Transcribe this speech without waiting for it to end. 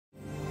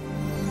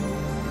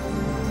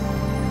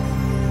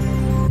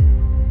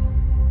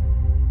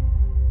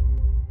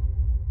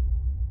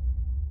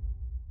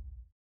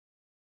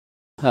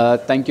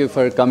Thank you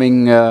for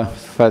coming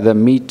for the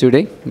meet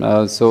today.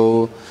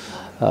 We'll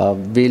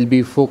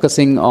be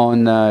focusing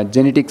on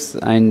genetics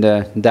and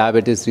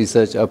diabetes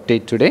research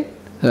update today.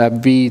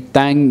 We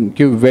thank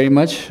you very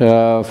much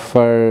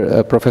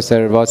for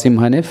Professor Wasim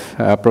Hanif,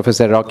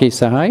 Professor Rakesh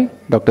Sahai,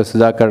 Dr.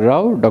 Sudhakar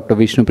Rao, Dr.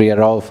 Vishnupriya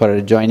Rao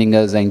for joining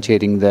us and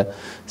chairing the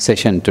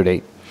session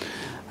today.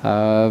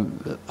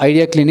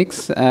 Idea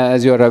Clinics,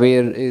 as you are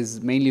aware,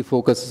 is mainly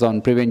focuses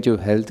on preventive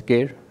health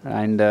care,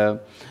 and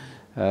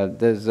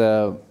there's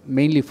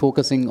mainly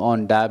focusing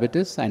on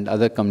diabetes and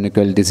other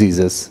communicable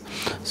diseases.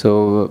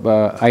 So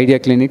Idea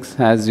Clinics,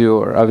 as you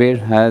are aware,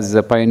 has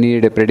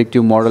pioneered a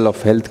predictive model of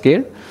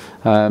healthcare,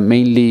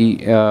 mainly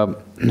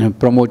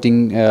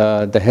promoting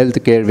the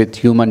healthcare with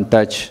human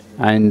touch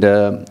and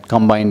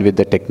combined with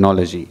the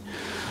technology.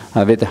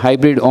 With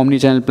hybrid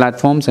omnichannel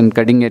platforms and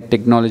cutting-edge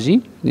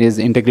technology, is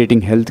integrating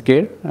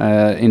healthcare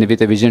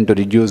with a vision to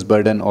reduce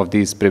burden of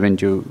these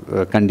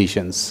preventive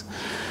conditions.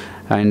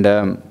 And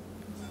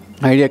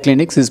Idea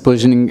Clinics is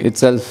positioning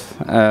itself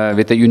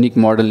with a unique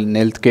model in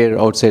healthcare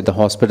outside the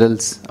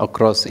hospitals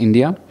across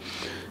India.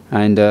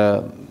 And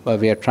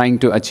we are trying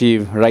to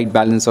achieve right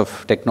balance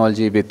of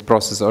technology with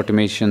process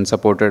automation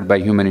supported by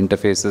human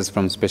interfaces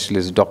from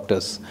specialist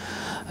doctors.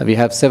 We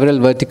have several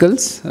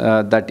verticals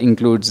that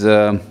includes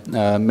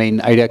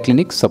main Idea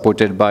Clinics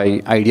supported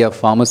by Idea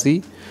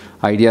Pharmacy,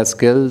 Idea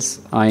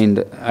Skills,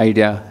 and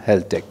Idea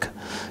Health Tech.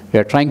 We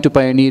are trying to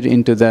pioneer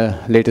into the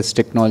latest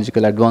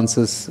technological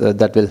advances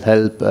that will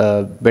help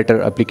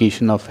better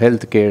application of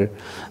healthcare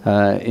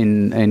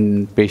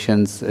in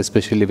patients,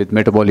 especially with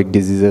metabolic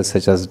diseases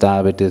such as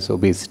diabetes,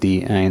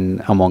 obesity,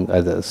 and among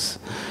others.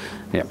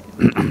 Yeah.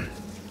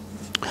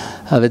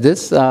 With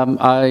this,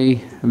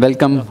 I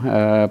welcome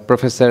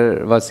Professor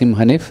Wasim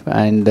Hanif,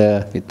 and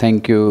we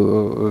thank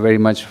you very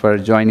much for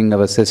joining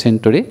our session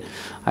today.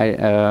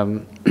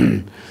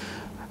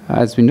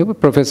 As we know,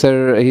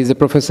 he's a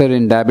professor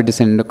in diabetes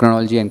and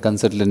endocrinology and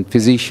consultant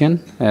physician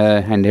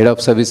and head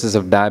of services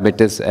of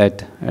diabetes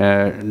at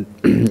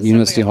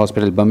University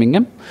Hospital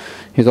Birmingham.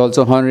 He's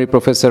also honorary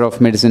professor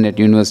of medicine at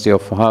University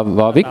of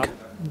Warwick.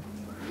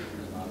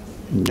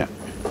 Yeah.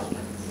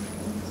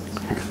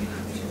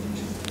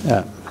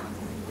 Yeah.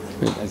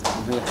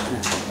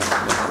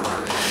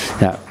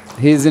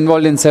 He is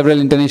involved in several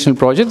international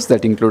projects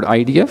that include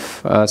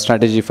IDF,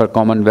 Strategy for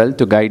Commonwealth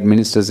to guide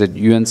ministers at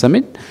UN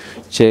Summit,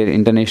 Chair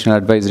International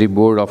Advisory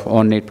Board of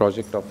On-Aid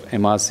Project of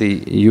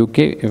MRC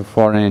UK,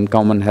 Foreign and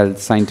Commonwealth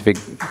Scientific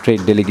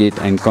Trade Delegate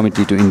and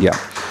Committee to India.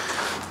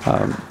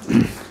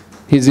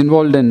 He's a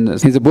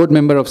board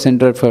member of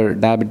Center for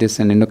Diabetes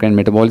and Endocrine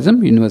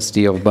Metabolism,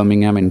 University of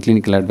Birmingham, and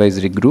Clinical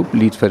Advisory Group,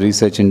 lead for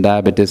research in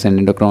diabetes and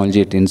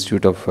endocrinology at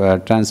Institute of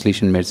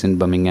Translation Medicine,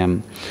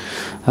 Birmingham.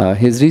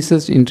 His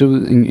research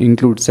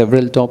includes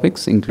several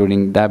topics,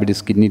 including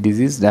diabetes kidney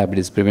disease,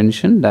 diabetes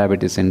prevention,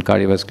 diabetes and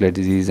cardiovascular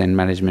disease, and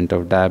management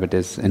of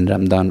diabetes and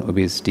Ramadan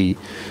obesity,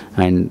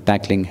 and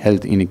tackling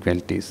health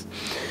inequalities.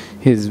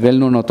 His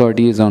well-known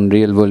authority is on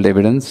real-world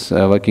evidence,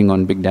 working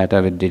on big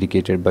data with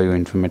dedicated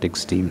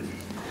bioinformatics team.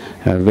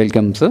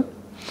 Welcome, sir.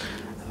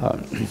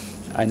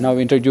 I now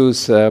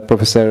introduce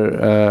Professor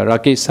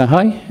Rakesh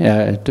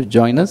Sahai to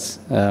join us.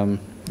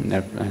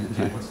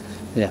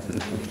 Yeah.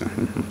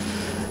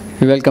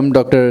 We welcome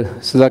Dr.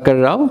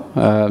 Sudhakar Rao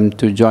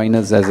to join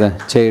us as a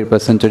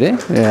chairperson today.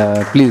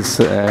 Please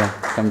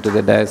come to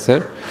the dais,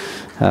 sir.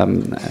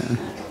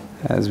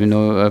 As we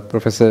know,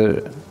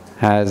 Dr.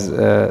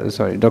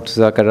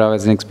 Sudhakar Rao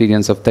has an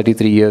experience of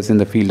 33 years in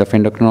the field of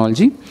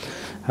endocrinology.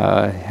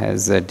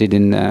 Did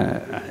in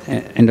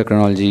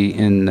endocrinology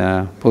in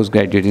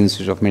Postgraduate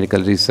Institute of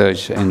Medical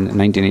Research in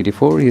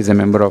 1984. He is a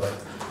member of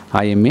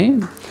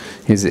IMA.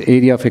 His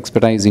area of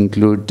expertise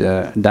include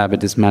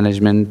diabetes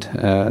management,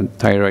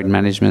 thyroid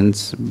management,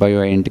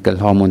 bioidentical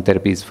hormone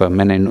therapies for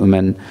men and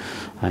women,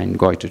 and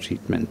goiter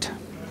treatment.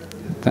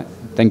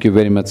 Thank you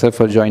very much, sir,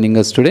 for joining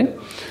us today.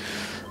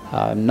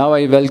 Now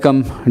I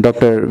welcome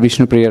Dr.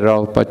 Vishnupriya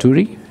Rao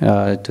Paturi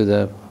to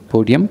the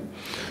podium.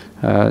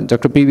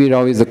 Dr. P.V.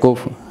 Rao is the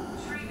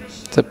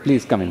so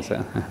please come in,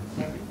 sir.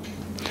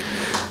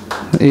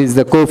 He is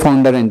the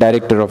co-founder and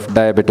director of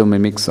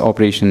Diabetomimics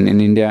Operation in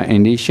India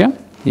and Asia.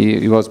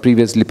 He was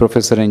previously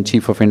professor and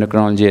chief of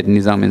endocrinology at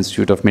Nizam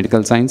Institute of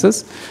Medical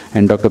Sciences,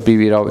 and Dr.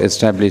 P.V. Rao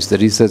established the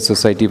Research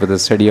Society for the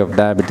Study of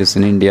Diabetes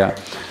in India,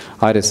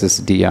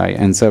 RSSDI,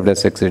 and served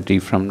as secretary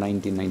from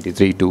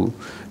 1993 to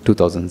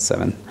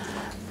 2007.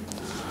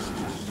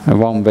 A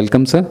warm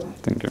welcome, sir.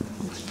 Thank you.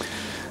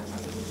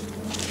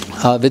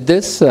 With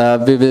this,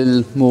 we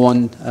will move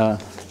on.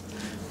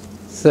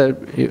 Sir,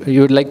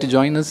 you would like to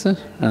join us, sir?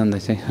 And I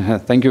say,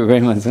 thank you very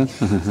much, sir.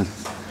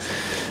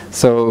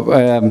 So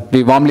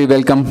we warmly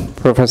welcome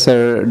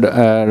Professor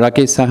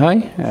Rakesh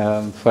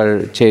Sahai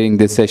for chairing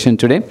this session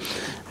today.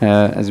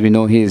 As we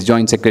know, he is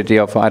Joint Secretary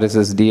of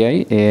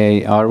RSSDI,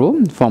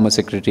 AIRO, former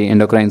Secretary,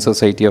 Endocrine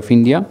Society of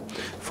India,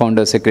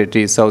 Founder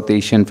Secretary, South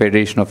Asian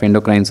Federation of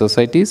Endocrine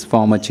Societies,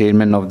 former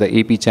Chairman of the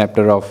AP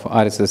chapter of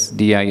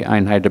RSSDI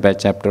and Hyderabad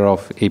chapter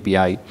of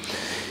API.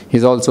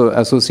 He's also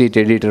Associate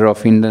Editor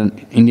of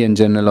Indian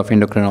Journal of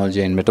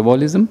Endocrinology and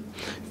Metabolism,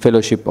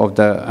 Fellowship of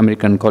the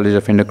American College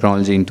of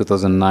Endocrinology in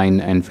 2009,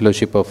 and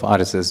Fellowship of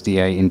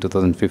RSSDI in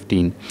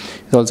 2015.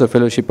 He's also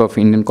Fellowship of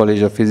Indian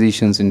College of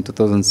Physicians in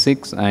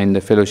 2006 and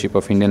the Fellowship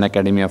of Indian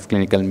Academy of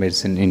Clinical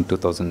Medicine in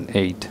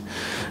 2008.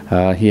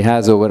 He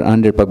has over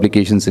 100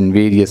 publications in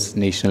various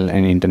national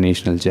and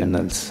international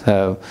journals.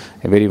 A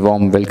very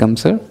warm welcome,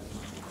 sir.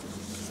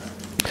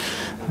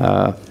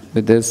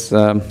 With this,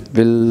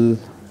 we'll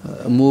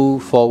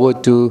move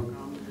forward to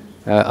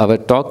our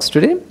talks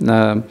today.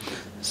 I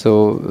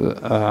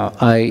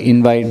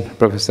invite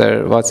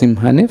Professor Wasim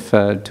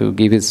Hanif to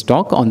give his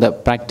talk on the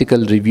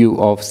practical review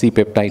of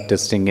C-peptide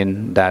testing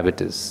in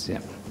diabetes. Yeah.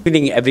 Good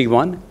evening,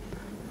 everyone.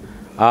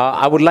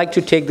 I would like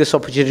to take this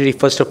opportunity,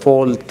 first of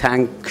all,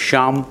 thank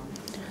Sham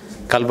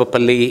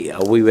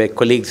Kalvapalli. We were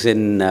colleagues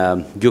in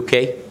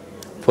UK,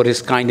 for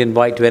his kind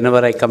invite.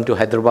 Whenever I come to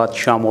Hyderabad,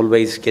 Sham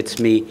always gets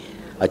me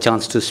a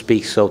chance to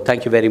speak. So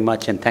thank you very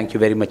much, and thank you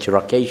very much,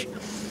 Rakesh.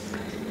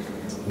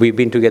 We've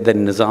been together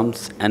in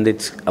Nizams, and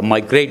it's my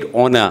great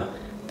honor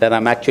that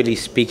I'm actually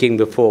speaking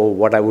before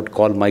what I would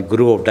call my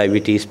guru of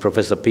diabetes,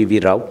 Professor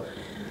P.V. Rao.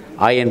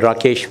 I and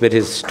Rakesh were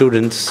his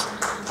students.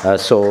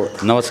 So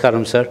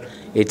namaskaram, sir.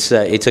 It's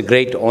a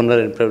great honor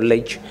and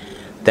privilege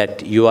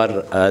that you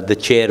are the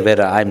chair where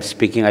I'm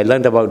speaking. I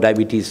learned about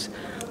diabetes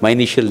my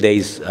initial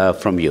days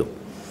from you.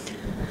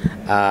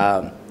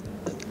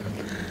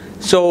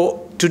 So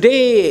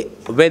today,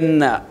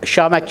 when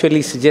Sham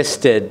actually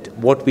suggested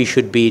what we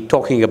should be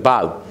talking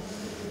about,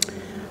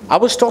 I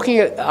was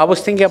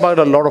thinking about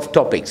a lot of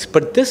topics,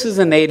 but this is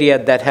an area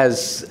that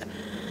has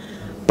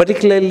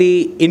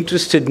particularly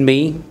interested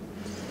me.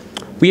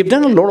 We have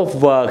done a lot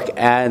of work,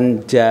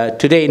 and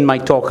today in my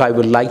talk, I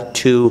would like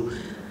to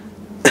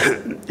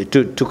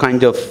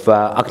kind of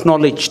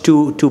acknowledge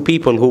two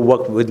people who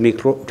work with me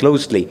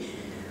closely.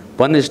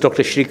 One is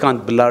Dr.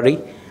 Shrikant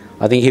Bellari.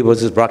 I think he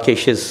was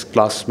Rakesh's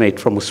classmate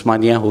from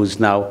Usmania, who's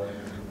now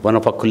one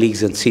of our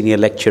colleagues and senior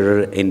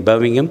lecturer in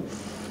Birmingham.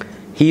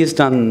 He has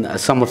done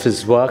some of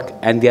his work,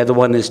 and the other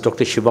one is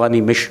Dr.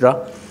 Shivani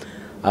Mishra.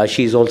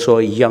 She's also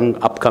a young,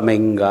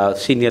 upcoming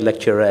senior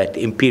lecturer at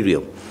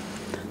Imperial.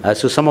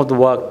 So some of the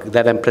work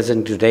that I'm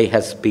presenting today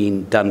has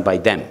been done by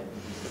them.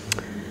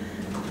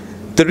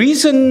 The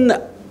reason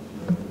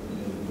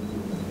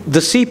the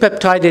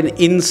C-peptide and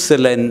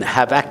insulin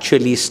have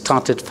actually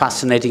started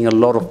fascinating a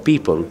lot of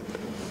people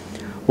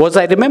was,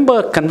 I remember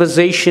a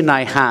conversation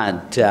I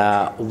had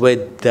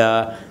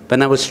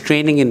when I was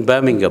training in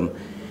Birmingham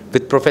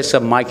with Professor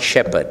Mike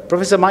Shepherd.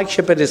 Professor Mike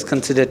Shepherd is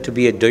considered to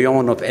be a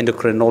doyen of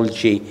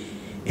endocrinology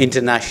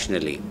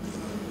internationally.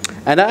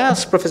 And I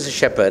asked Professor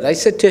Shepherd, I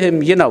said to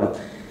him, you know,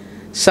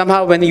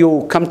 somehow when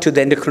you come to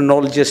the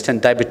endocrinologist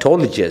and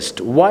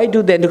diabetologist, why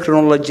do the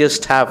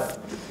endocrinologists have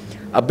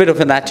a bit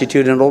of an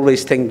attitude and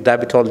always think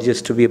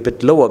diabetologists to be a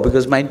bit lower?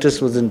 Because my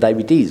interest was in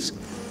diabetes.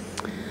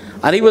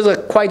 And he was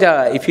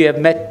if you have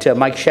met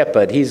Mike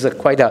Shepherd, he's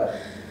quite a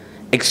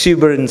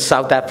exuberant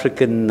South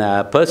African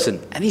person.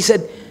 And he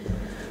said,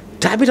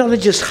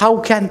 diabetologists, how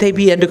can they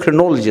be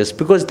endocrinologists?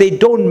 Because they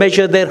don't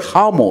measure their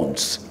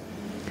hormones.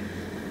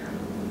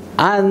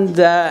 And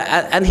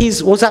he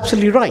was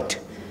absolutely right.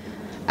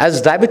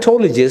 As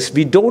diabetologists,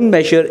 we don't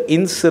measure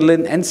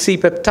insulin and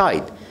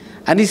C-peptide.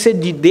 And he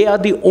said they are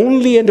the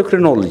only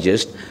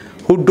endocrinologists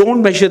who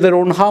don't measure their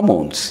own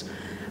hormones.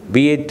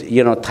 Be it,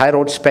 you know,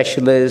 thyroid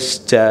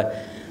specialist,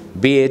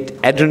 be it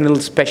adrenal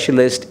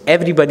specialist,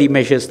 everybody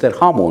measures their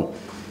hormone.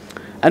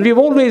 And we've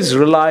always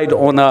relied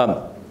on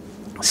a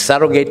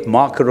surrogate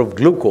marker of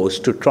glucose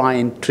to try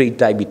and treat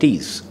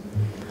diabetes.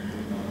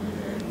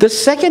 The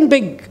second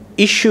big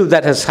issue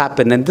that has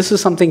happened, and this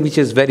is something which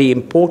is very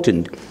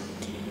important,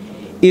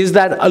 is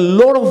that a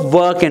lot of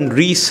work and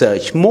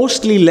research,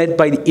 mostly led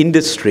by the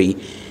industry,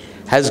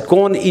 has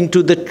gone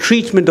into the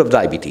treatment of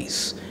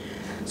diabetes.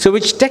 So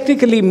which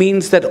technically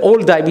means that all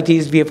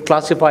diabetes we have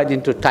classified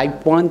into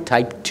type 1,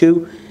 type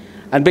 2,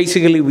 and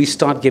basically we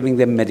start giving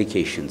them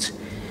medications.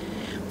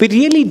 We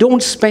really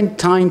don't spend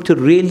time to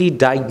really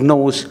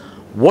diagnose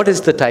what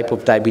is the type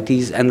of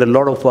diabetes, and a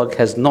lot of work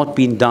has not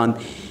been done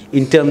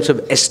in terms of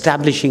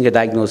establishing a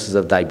diagnosis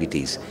of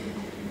diabetes.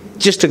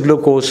 Just a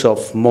glucose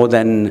of more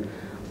than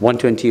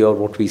 120, or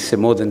what we say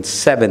more than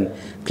 7,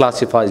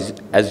 classifies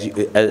as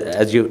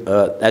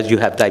you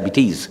have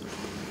diabetes.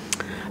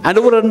 And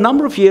over a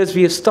number of years,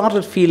 we have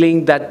started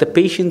feeling that the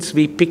patients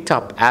we picked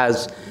up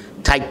as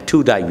type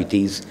 2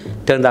 diabetes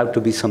turned out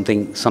to be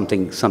something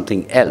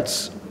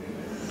else.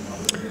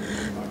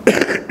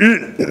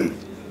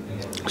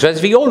 So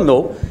as we all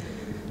know,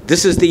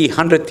 this is the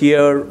 100th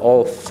year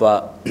of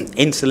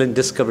insulin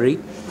discovery.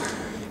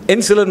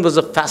 Insulin was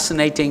a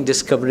fascinating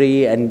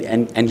discovery,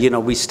 and you know,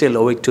 we still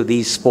owe it to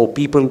these 4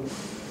 people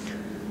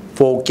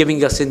for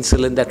giving us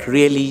insulin that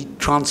really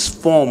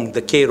transformed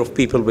the care of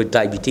people with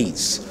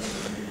diabetes.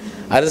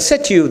 As I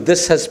said to you,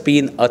 this has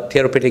been a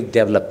therapeutic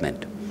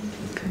development.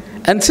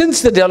 And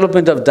since the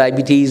development of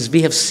diabetes,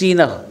 we have seen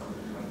a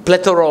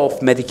plethora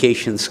of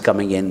medications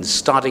coming in,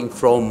 starting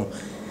from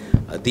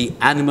the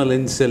animal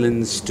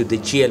insulins to the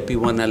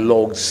GLP-1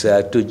 analogs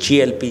to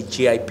GLP,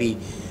 GIP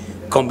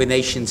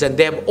combinations, and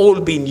they have all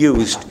been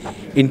used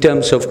in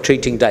terms of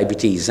treating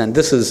diabetes. And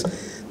this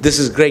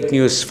is great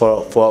news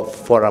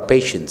for our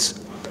patients.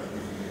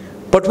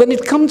 But when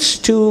it comes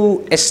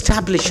to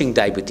establishing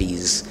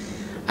diabetes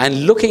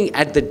and looking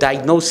at the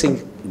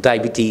diagnosing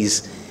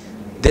diabetes,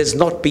 there's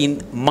not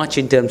been much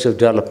in terms of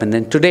development.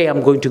 And today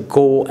I'm going to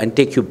go and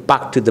take you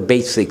back to the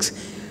basics,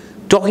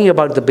 talking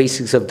about the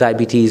basics of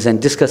diabetes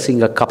and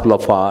discussing a couple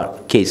of our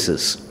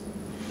cases.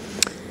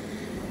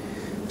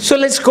 So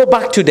let's go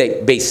back to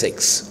the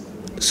basics.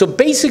 So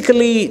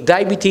basically,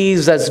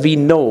 diabetes, as we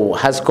know,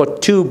 has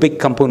got two big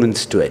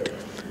components to it.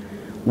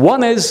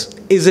 One is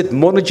it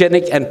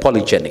monogenic and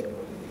polygenic?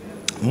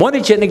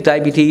 Monogenic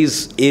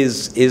diabetes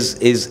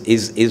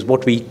is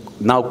what we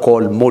now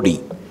call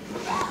MODY.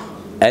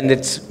 And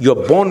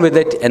you're born with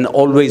it and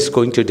always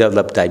going to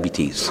develop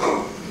diabetes.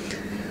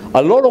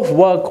 A lot of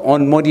work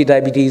on MODY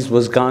diabetes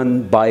was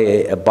done by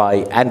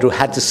Andrew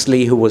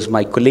Hattersley, who was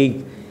my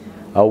colleague.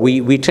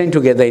 We trained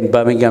together in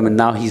Birmingham, and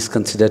now he's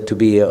considered to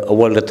be a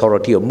world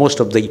authority. Most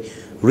of the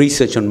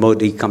research on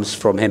MODY comes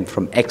from him,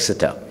 from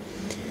Exeter.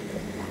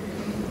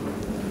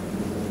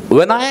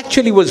 When I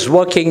actually was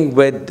working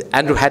with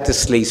Andrew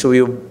Hattersley, so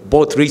we were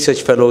both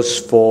research fellows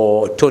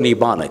for Tony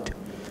Barnett.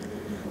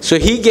 So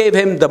he gave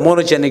him the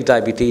monogenic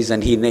diabetes,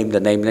 and he named the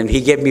name, and he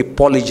gave me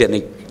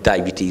polygenic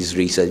diabetes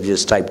research, which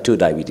is type 2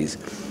 diabetes.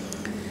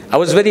 I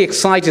was very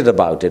excited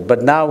about it,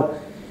 but now,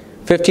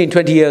 15,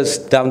 20 years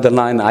down the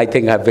line, I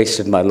think I've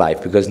wasted my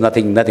life because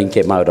nothing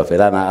came out of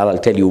it, and I'll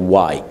tell you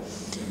why.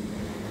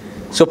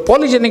 So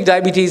polygenic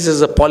diabetes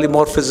is a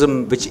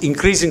polymorphism which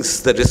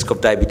increases the risk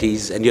of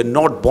diabetes, and you're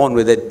not born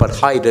with it, but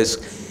high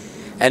risk,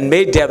 and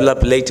may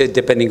develop later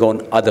depending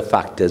on other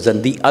factors.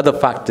 And the other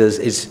factors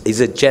is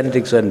it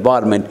genetics or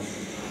environment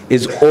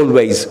is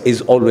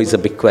always a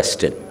big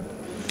question.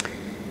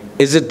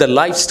 Is it the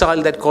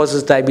lifestyle that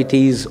causes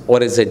diabetes,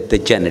 or is it the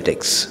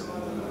genetics?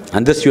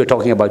 And this you're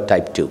talking about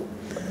type 2.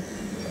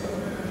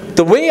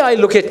 The way I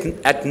look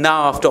at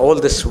now after all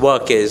this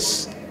work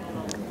is,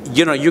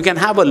 you can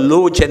have a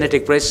low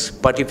genetic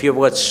risk, but if you've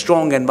got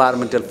strong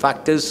environmental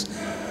factors,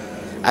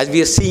 as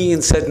we are seeing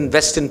in certain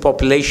Western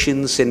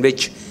populations in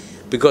which,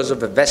 because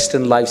of a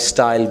Western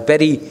lifestyle,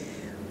 very,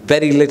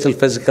 very little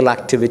physical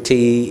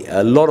activity,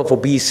 a lot of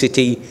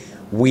obesity,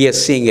 we are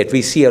seeing it.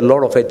 We see a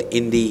lot of it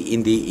in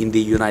the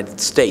United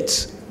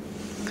States.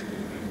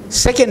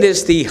 Second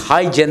is the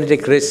high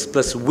genetic risk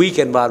plus weak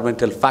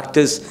environmental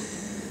factors.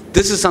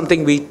 This is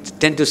something we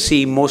tend to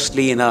see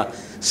mostly in a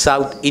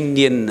South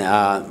Indian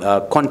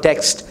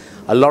context.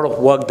 A lot of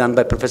work done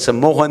by Professor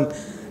Mohan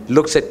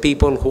looks at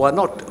people who are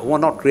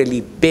not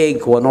really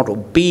big, who are not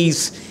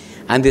obese,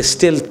 and they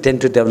still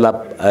tend to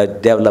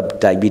develop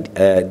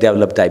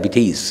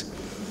diabetes.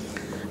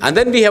 And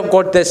then we have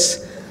got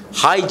this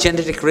high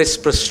genetic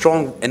risk plus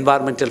strong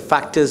environmental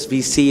factors.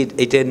 We see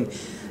it in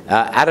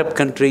Arab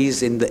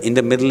countries, in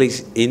the Middle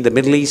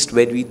East,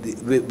 where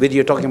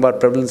you're talking about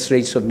prevalence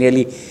rates of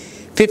nearly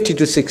 50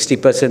 to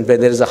 60%, where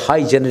there is a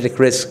high genetic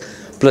risk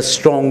plus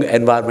strong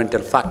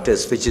environmental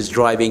factors, which is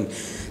driving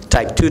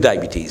type 2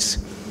 diabetes.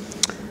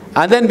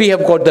 And then we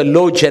have got the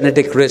low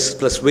genetic risk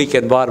plus weak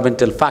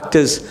environmental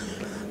factors.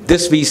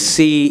 This we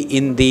see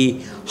in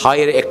the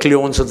higher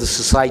echelons of the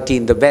society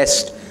in the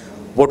West,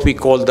 what we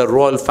call the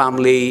royal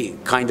family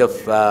kind of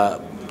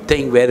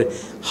thing, where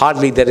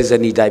hardly there is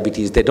any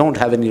diabetes. They don't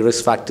have any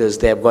risk factors.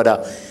 They have got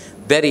a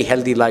very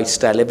healthy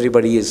lifestyle.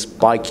 Everybody is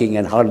biking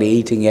and hardly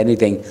eating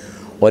anything,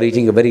 or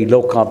eating a very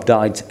low-carb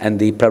diet, and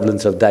the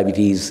prevalence of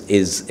diabetes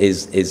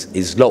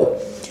is low.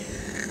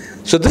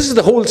 So this is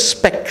the whole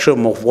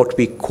spectrum of what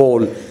we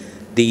call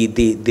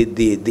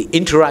the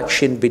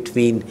interaction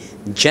between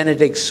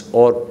genetics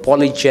or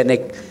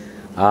polygenic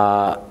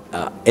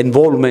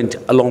involvement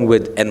along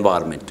with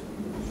environment.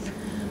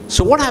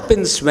 So what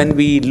happens when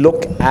we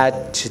look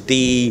at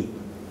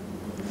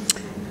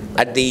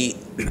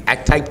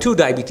type 2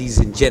 diabetes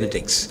in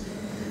genetics?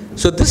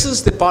 So this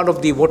is the part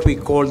of what we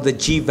call the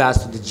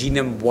GWAS, the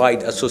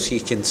Genome-Wide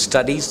Association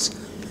studies.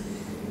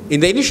 In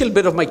the initial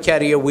bit of my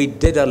career, we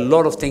did a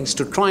lot of things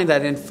to try and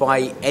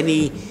identify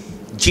any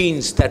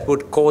genes that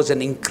would cause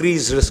an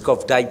increased risk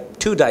of type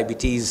 2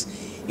 diabetes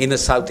in a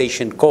South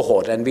Asian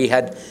cohort. And we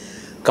had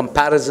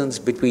comparisons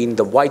between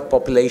the white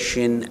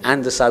population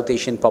and the South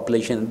Asian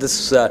population. And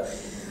this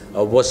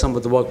was some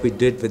of the work we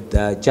did with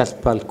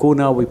Jaspal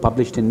Kuna, we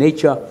published in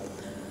Nature.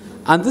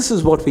 And this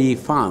is what we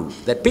found,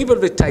 that people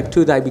with type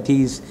 2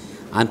 diabetes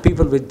and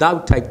people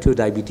without type 2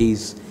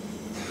 diabetes,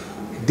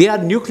 there are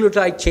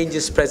nucleotide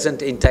changes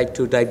present in type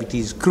 2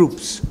 diabetes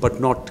groups, but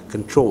not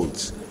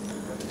controls.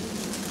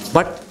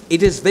 But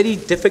it is very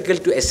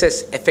difficult to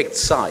assess effect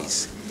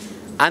size.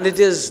 And it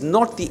is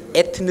not the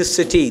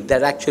ethnicity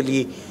that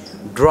actually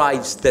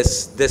drives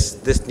this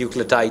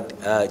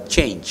nucleotide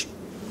change.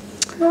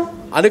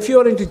 And if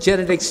you're into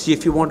genetics,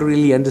 if you want to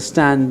really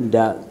understand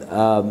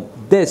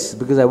this,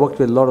 because I worked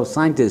with a lot of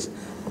scientists,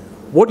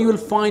 what you will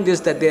find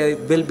is that there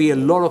will be a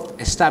lot of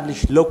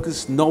established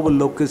locus, novel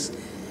locus,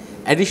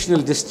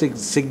 additional distinct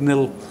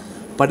signal.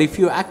 But if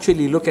you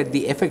actually look at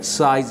the effect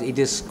size, it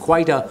is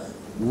quite a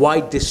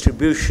wide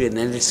distribution,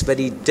 and it's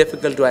very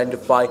difficult to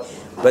identify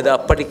whether a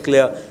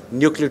particular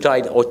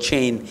nucleotide or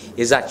chain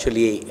is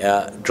actually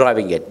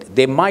driving it.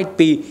 There might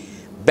be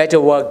better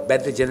work,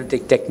 better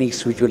genetic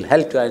techniques which will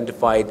help to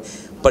identify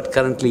it, but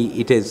currently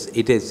it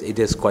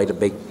is quite a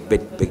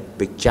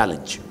big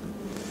challenge.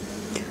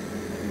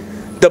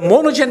 The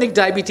monogenic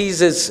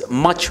diabetes is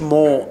much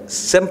more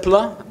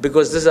simpler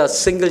because these are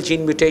single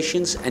gene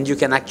mutations and you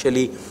can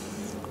actually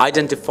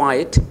identify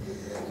it.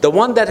 The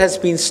one that has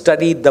been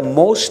studied the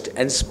most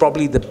and is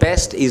probably the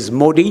best is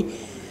MODY,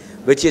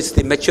 which is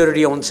the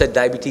maturity onset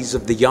diabetes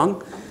of the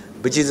young,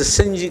 which is a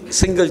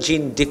single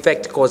gene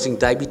defect causing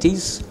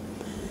diabetes.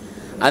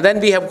 And then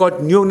we have got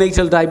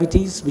neonatal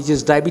diabetes, which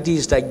is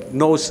diabetes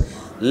diagnosed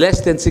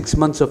less than 6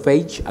 months of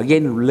age,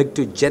 again linked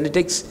to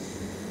genetics.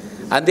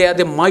 And they are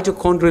the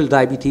mitochondrial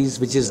diabetes,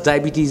 which is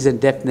diabetes and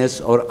deafness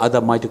or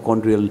other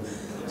mitochondrial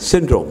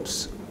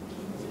syndromes.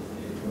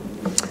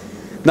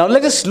 Now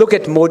let us look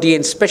at MODY,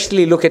 and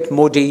especially look at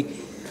MODY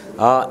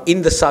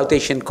in the South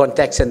Asian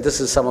context, and this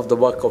is some of the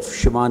work of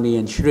Shivani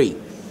and Shri.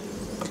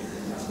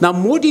 Now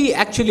MODY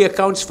actually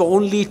accounts for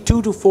only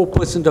 2 to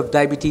 4% of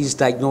diabetes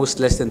diagnosed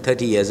less than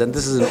 30 years, and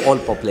this is in all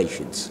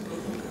populations.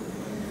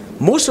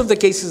 Most of the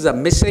cases are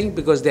missing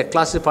because they are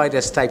classified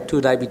as type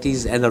 2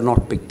 diabetes and are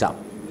not picked up.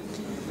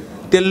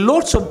 There are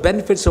lots of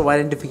benefits of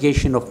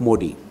identification of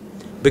MODY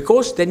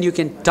because then you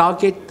can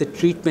target the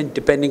treatment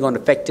depending on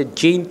affected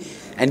gene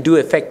and do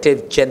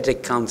effective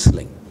genetic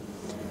counseling.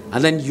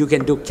 And then you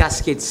can do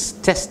cascade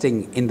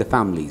testing in the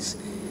families.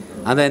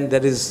 And then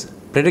there is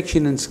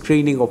prediction and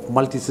screening of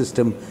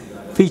multi-system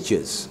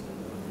features.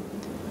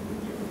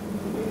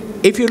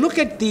 If you look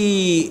at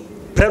the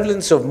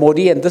prevalence of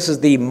MODY, and this is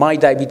the My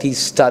Diabetes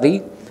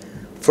study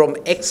from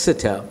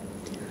Exeter,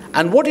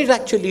 and what it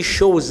actually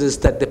shows is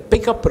that the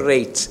pickup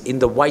rates in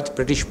the white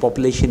British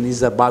population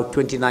is about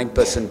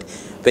 29%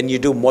 when you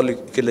do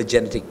molecular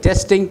genetic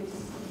testing.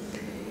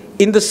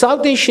 In the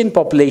South Asian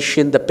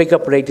population, the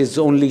pickup rate is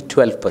only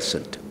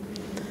 12%.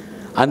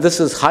 And this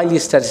is highly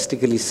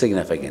statistically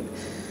significant.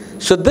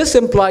 So this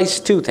implies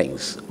two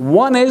things.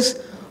 One is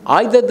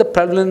either the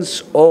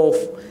prevalence of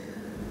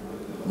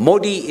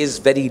MODY is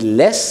very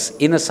less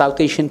in a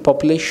South Asian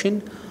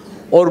population,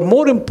 or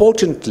more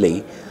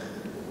importantly,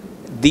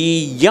 the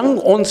young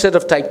onset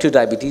of type 2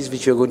 diabetes,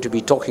 which we're going to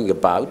be talking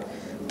about,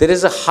 there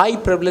is a high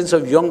prevalence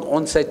of young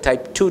onset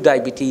type 2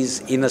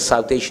 diabetes in a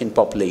South Asian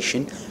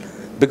population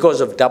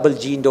because of double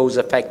gene dose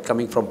effect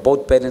coming from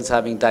both parents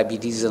having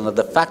diabetes and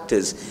other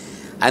factors,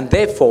 and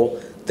therefore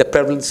the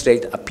prevalence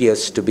rate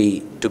appears to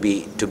be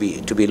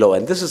low.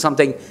 And this is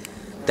something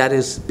that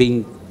is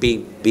being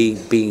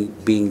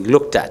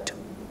looked at.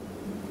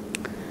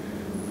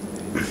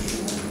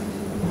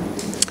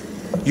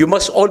 You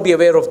must all be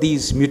aware of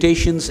these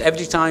mutations.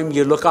 Every time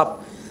you look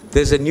up,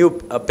 there's a new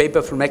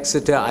paper from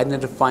Exeter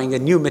identifying a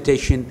new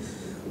mutation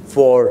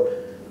for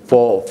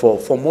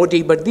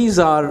MODY, but these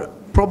are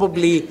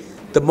probably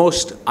the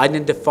most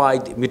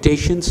identified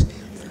mutations.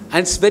 And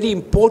it's very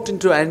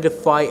important to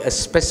identify a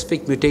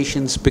specific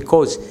mutations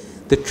because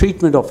the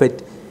treatment of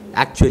it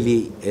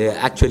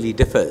actually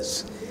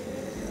differs.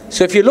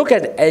 So if you look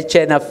at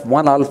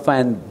HNF1 alpha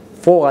and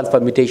 4 alpha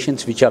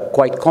mutations, which are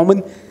quite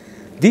common,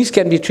 these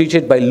can be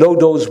treated by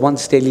low-dose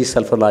once-daily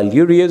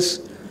sulfonylureas.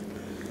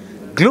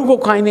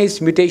 Glucokinase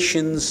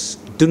mutations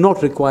do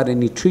not require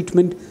any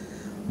treatment.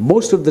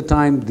 Most of the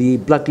time, the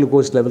blood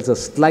glucose levels are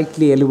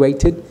slightly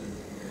elevated,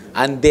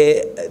 and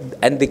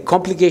the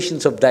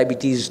complications of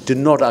diabetes do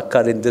not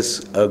occur in this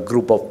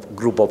group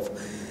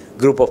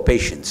of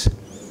patients.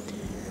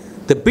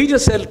 The beta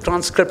cell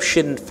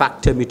transcription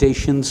factor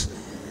mutations,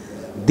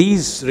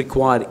 these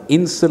require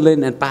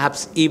insulin and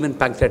perhaps even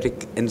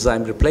pancreatic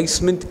enzyme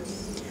replacement.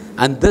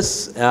 And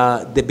this,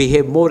 they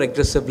behave more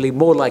aggressively,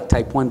 more like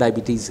type 1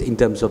 diabetes in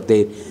terms of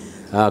their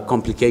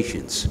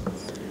complications.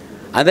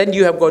 And then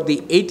you have got the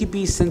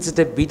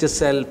ATP-sensitive beta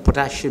cell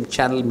potassium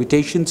channel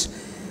mutations.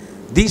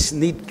 These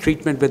need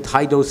treatment with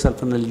high-dose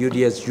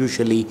sulfonylureas,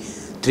 usually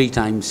three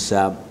times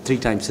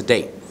a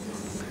day.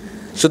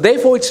 So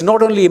therefore, it's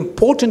not only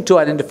important to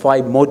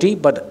identify MODY,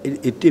 but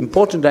it's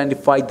important to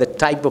identify the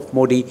type of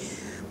MODY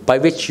by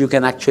which you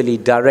can actually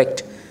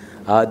direct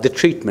the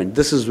treatment.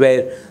 This is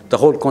where the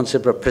whole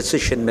concept of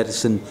precision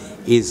medicine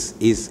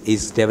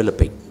is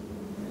developing.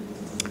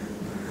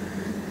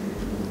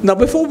 Now,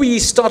 before we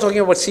start talking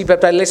about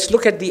C-peptide, let's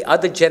look at the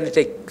other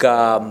genetic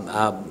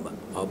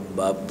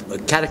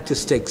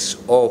characteristics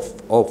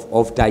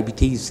of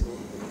diabetes,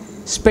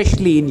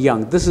 especially in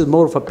young. This is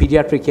more of a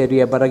pediatric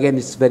area, but again,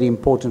 it's very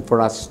important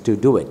for us to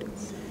do it.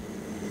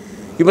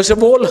 You must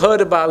have all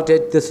heard about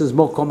it. This is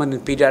more common in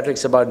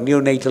pediatrics, about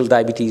neonatal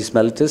diabetes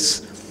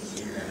mellitus.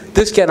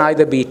 This can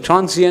either be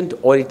transient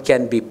or it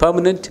can be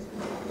permanent.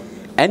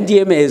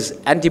 NDM is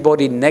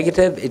antibody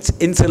negative. It's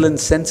insulin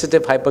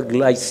sensitive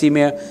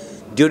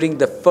hyperglycemia during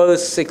the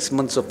first 6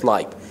 months of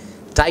life.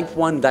 Type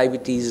 1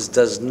 diabetes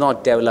does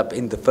not develop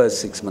in the first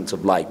 6 months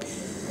of life.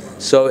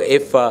 So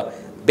if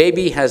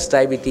baby has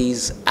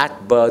diabetes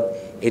at birth,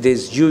 it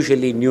is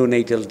usually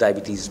neonatal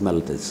diabetes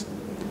mellitus.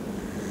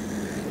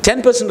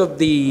 10% of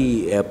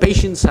the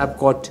patients have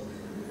got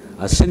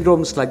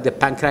syndromes like the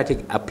pancreatic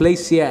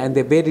aplasia, and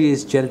the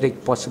various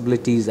genetic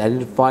possibilities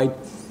identified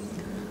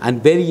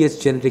and various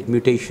genetic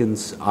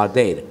mutations are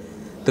there.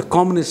 The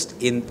commonest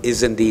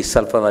is in the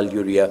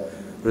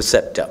sulfonylurea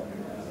receptor.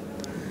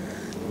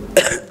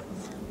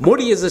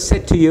 MODY, as I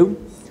said to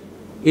you,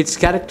 it's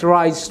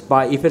characterized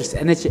by, if it's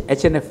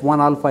HNF1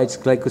 alpha, it's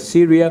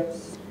glycosuria,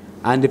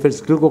 and if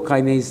it's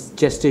glucokinase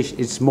gestation,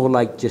 it's more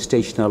like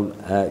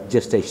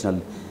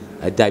gestational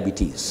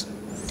diabetes.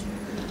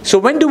 So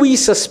when do we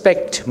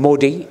suspect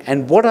MODY,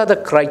 and what are the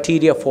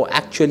criteria for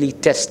actually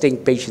testing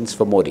patients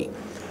for MODY?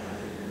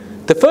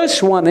 The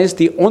first one is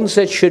the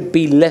onset should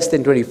be less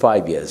than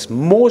 25 years.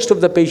 Most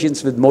of the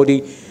patients with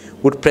MODY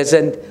would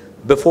present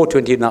before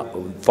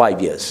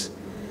 25 years.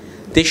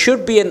 There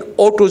should be an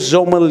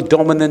autosomal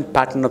dominant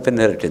pattern of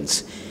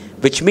inheritance,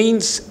 which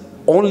means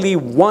only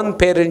one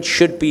parent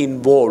should be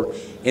involved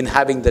in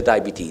having the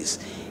diabetes.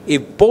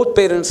 If both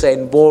parents are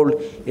involved,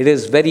 it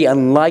is very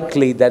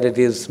unlikely that it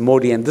is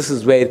MODY, and this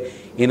is where,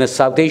 in a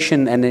South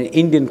Asian and an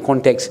Indian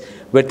context,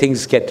 where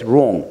things get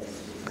wrong.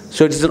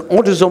 So it is an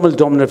autosomal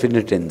dominant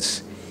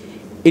inheritance.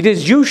 It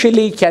is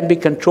usually can be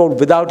controlled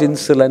without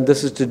insulin.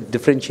 This is to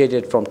differentiate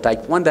it from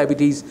type 1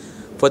 diabetes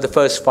for the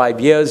first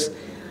 5 years.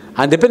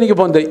 And depending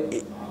upon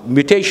the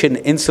mutation,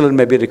 insulin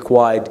may be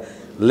required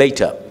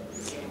later.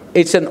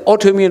 It's an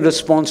autoimmune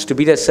response to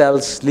beta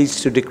cells,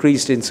 leads to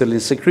decreased insulin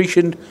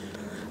secretion.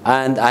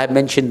 And I have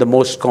mentioned the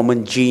most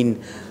common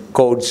gene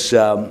codes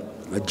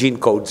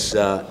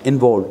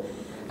involved.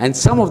 And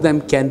some of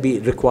them can be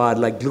required,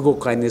 like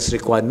glucokinase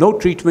require no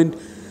treatment,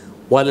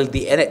 while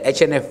the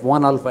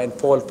HNF1 alpha and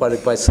 4 alpha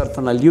require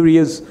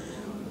sulfonylureas,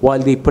 while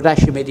the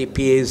potassium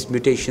ATPase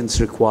mutations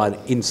require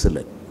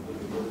insulin.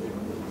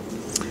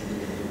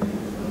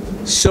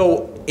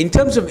 So in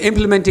terms of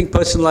implementing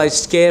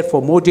personalized care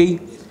for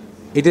MODY,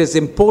 it is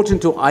important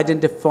to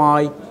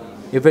identify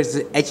if it's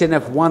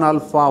HNF1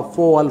 alpha,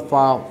 4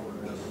 alpha,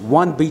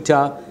 1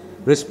 beta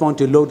respond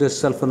to low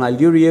dose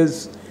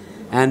sulfonylureas,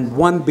 and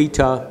 1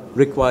 beta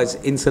requires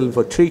insulin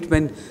for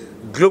treatment.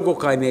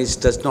 Glucokinase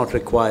does not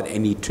require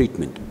any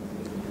treatment.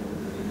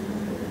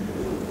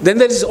 Then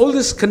there is all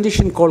this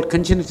condition called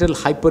congenital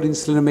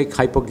hyperinsulinemic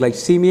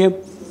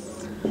hypoglycemia.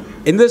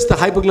 In this, the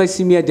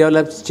hypoglycemia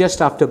develops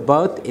just after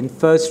birth in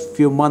first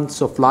few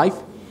months of life.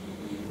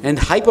 And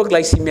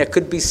hypoglycemia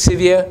could be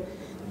severe,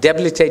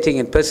 debilitating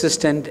and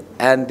persistent,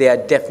 and there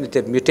are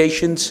definitive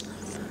mutations.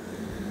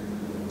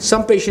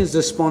 Some patients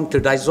respond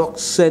to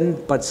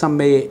digoxin, but some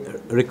may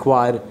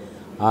require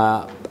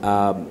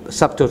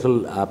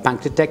subtotal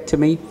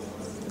pancreatectomy.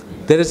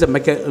 There is a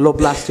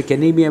megaloblastic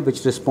anemia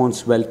which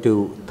responds well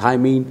to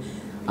thiamine,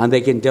 and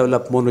they can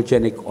develop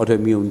monogenic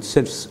autoimmune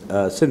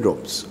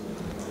syndromes.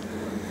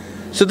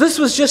 So this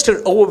was just an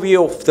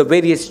overview of the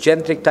various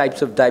genetic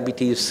types of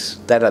diabetes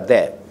that are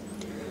there.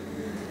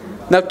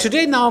 Now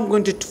I'm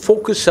going to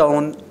focus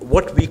on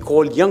what we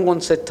call young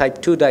onset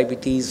type 2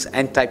 diabetes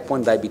and type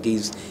 1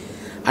 diabetes,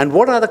 and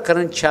what are the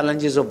current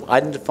challenges of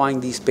identifying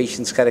these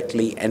patients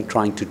correctly and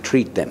trying to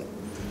treat them.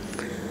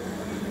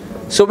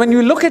 So when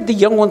you look at the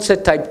young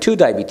onset type 2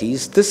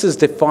 diabetes, this is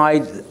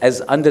defined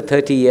as under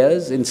 30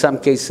 years, in some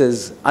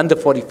cases under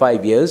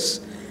 45 years.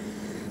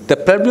 The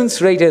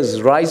prevalence rate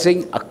is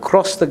rising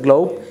across the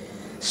globe,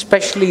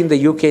 especially in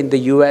the UK and the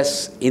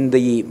US, in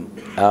the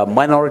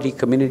minority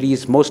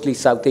communities, mostly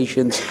South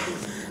Asians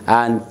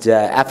and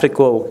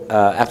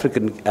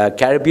African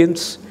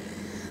Caribbeans.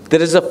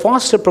 There is a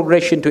faster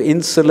progression to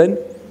insulin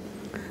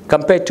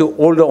compared to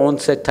older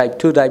onset type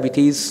 2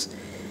 diabetes.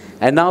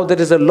 And now there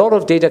is a lot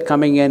of data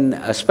coming in,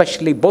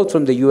 especially both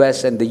from the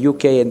US and the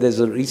UK, and there's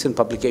a recent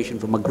publication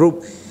from a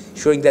group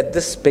showing that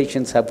these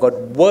patients have got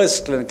worse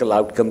clinical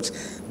outcomes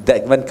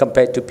when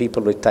compared to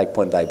people with type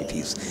 1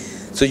 diabetes.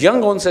 So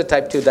young onset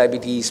type 2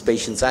 diabetes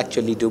patients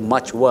actually do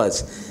much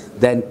worse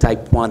than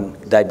type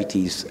 1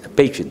 diabetes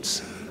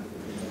patients.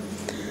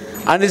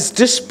 And it's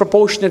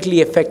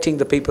disproportionately affecting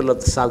the people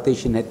of the South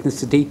Asian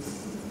ethnicity.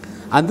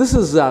 And this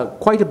is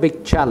quite a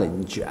big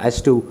challenge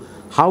as to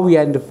how we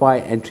identify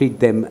and treat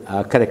them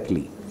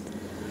correctly.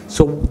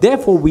 So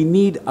therefore, we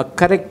need a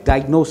correct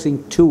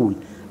diagnosing tool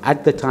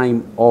at the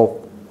time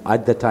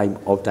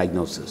of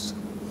diagnosis.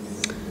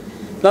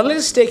 Now let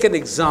us take an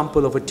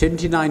example of a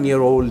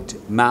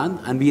 29-year-old man,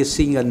 and we are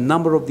seeing a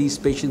number of these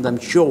patients. I'm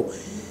sure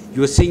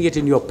you are seeing it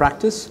in your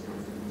practice,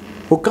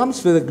 who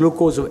comes with a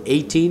glucose of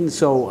 18.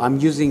 So I'm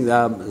using,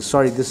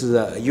 this is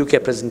a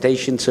UK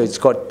presentation, so it's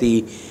got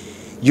the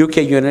UK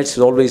units,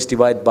 always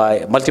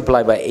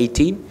multiply by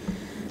 18,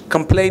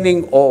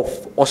 complaining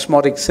of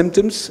osmotic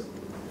symptoms.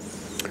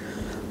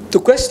 The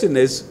question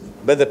is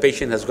whether the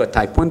patient has got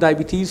type 1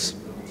 diabetes.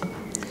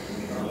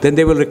 Then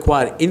they will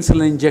require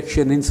insulin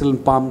injection,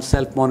 insulin pump,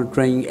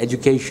 self-monitoring,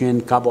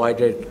 education,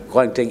 carbohydrate,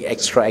 quantity,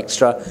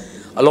 extra,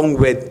 along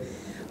with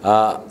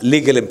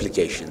legal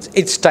implications.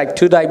 It's type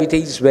 2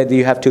 diabetes, where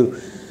you have to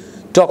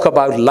talk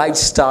about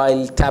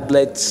lifestyle,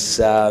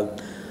 tablets,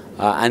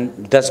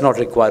 and does not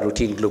require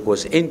routine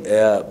glucose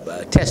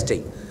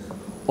testing.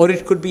 Or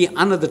it could be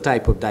another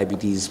type of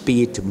diabetes,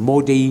 be it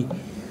MODY,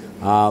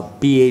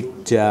 be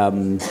it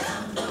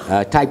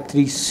type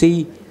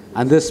 3C,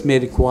 and this may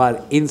require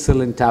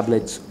insulin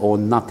tablets or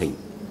nothing.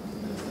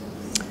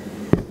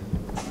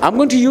 I'm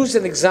going to use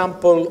an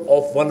example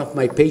of one of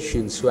my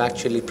patients who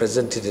actually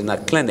presented in our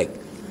clinic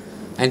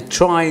and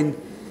try and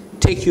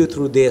take you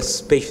through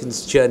this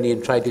patient's journey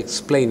and try to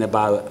explain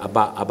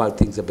about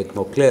things a bit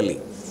more clearly.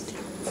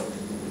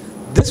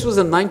 This was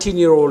a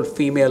 19-year-old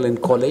female in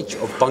college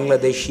of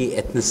Bangladeshi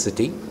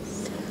ethnicity.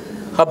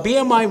 Her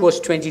BMI was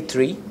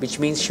 23, which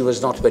means she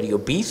was not very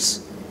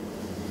obese.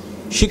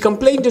 She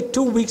complained of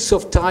 2 weeks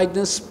of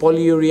tiredness,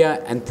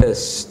 polyuria, and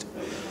thirst.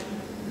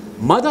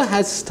 Mother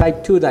has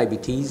type 2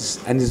 diabetes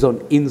and is on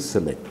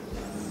insulin.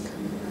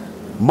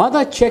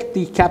 Mother checked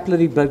the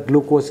capillary blood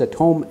glucose at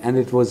home and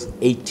it was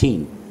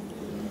 18.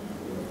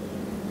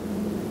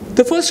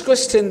 The first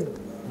question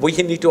we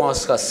need to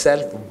ask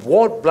ourselves,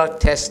 what blood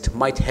test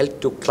might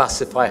help to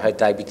classify her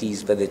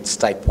diabetes, whether it's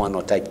type 1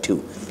 or type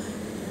 2?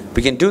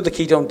 We can do the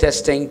ketone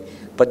testing,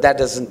 but that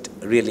doesn't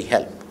really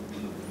help.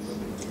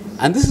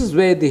 And this is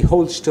where the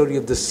whole story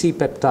of the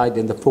C-peptide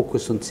and the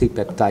focus on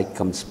C-peptide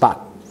comes back.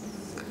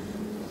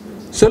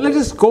 So let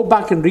us go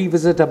back and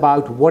revisit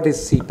about what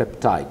is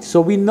C-peptide.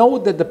 So we know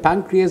that the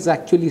pancreas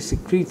actually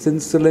secretes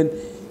insulin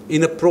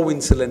in a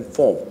pro-insulin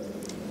form.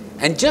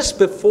 And just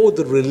before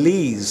the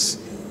release,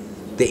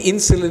 the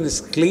insulin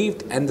is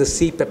cleaved and the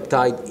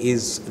C-peptide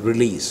is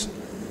released.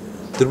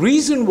 The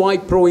reason why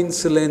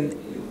pro-insulin,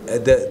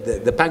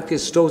 the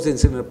pancreas stores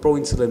insulin in a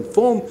pro-insulin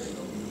form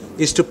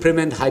is to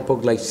prevent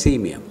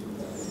hypoglycemia.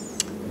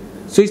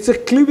 So it's a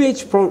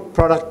cleavage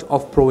product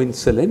of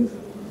pro-insulin.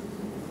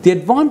 The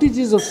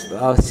advantages of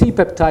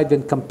C-peptide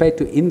when compared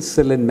to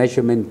insulin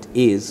measurement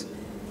is,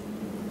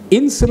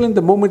 insulin,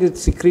 the moment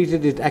it's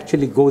secreted, it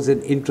actually goes in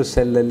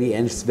intracellularly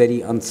and it's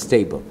very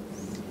unstable.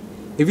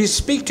 If you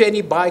speak to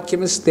any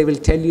biochemist, they will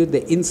tell you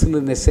the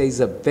insulin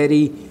assays are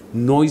very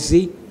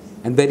noisy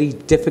and very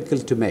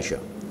difficult to measure.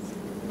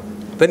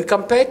 When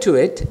compared to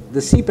it,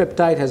 the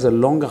C-peptide has a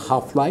longer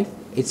half-life,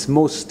 it's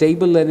more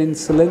stable than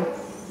insulin,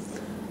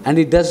 and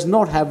it does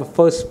not have a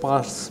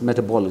first-pass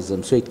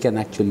metabolism, so it can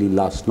actually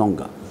last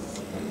longer.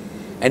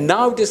 And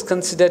now it is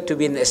considered to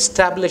be an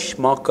established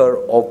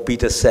marker of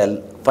beta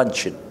cell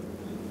function.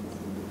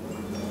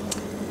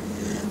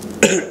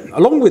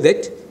 Along with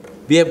it,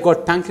 we have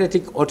got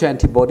pancreatic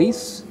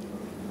autoantibodies.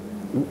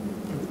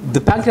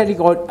 The pancreatic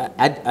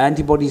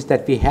antibodies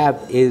that we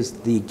have is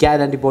the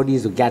GAD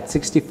antibodies of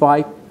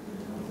GAD65,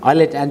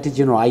 islet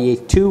antigen or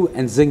IA2,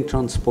 and zinc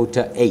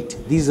transporter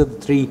 8. These are the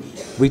three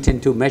we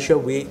tend to measure.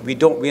 We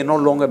are no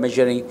longer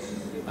measuring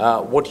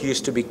what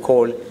used to be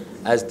called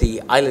as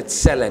the islet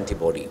cell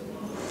antibody.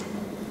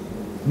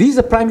 These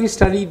are primarily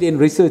studied in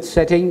research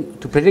setting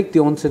to predict the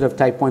onset of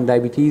type 1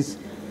 diabetes.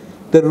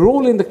 The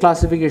role in the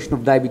classification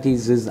of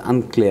diabetes is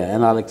unclear,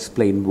 and I'll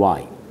explain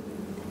why.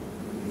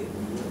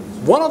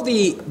 One of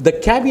the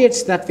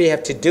caveats that we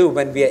have to do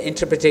when we are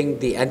interpreting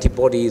the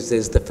antibodies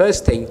is the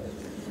first thing,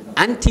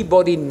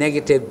 antibody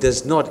negative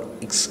does not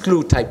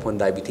exclude type 1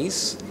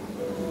 diabetes.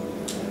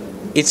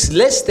 It's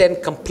less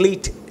than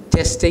complete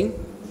testing,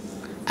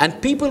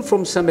 and people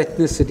from some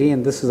ethnicity,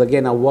 and this is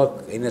again our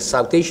work in a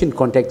South Asian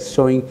context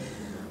showing,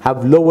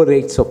 have lower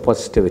rates of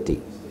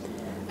positivity,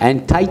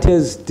 and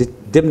titers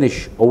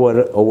diminish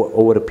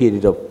over a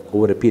period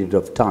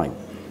of time.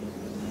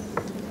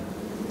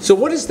 So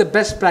what is the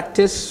best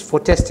practice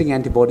for testing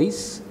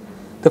antibodies?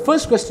 The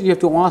first question you have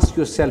to ask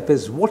yourself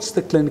is, what's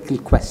the clinical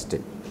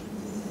question?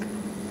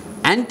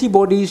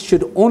 Antibodies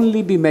should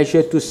only be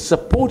measured to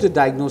support a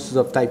diagnosis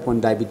of type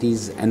 1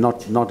 diabetes and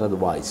not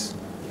otherwise.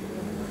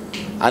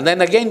 And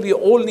then again, we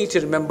all need to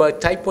remember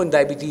type 1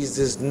 diabetes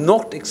is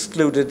not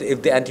excluded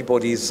if the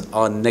antibodies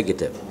are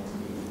negative.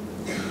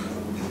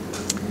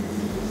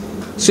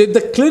 So if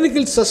the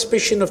clinical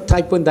suspicion of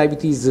type 1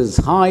 diabetes is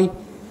high,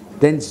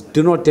 then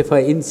do not defer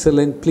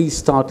insulin. Please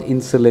start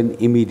insulin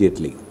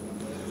immediately.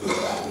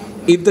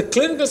 If the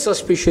clinical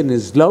suspicion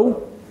is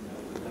low,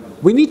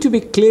 we need to be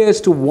clear as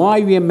to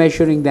why we are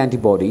measuring the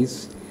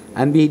antibodies,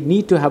 and we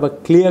need to have a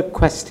clear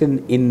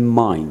question in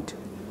mind.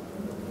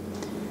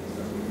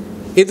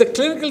 If the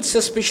clinical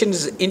suspicion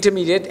is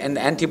intermediate and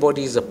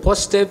antibodies are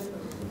positive,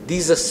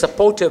 these are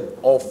supportive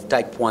of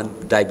type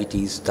 1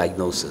 diabetes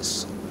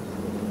diagnosis.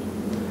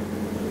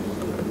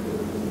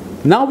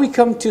 Now we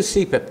come to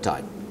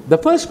C-peptide. The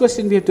first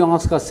question we have to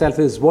ask ourselves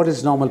is, what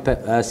is normal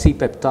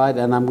C-peptide?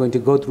 And I'm going to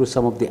go through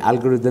some of the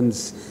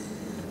algorithms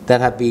that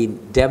have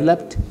been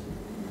developed.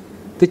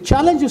 The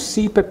challenge of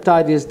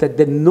C-peptide is that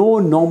no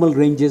normal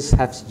ranges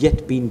have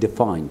yet been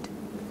defined.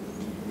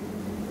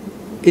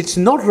 It's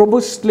not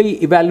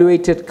robustly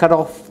evaluated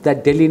cutoff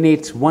that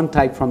delineates one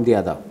type from the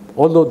other,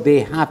 although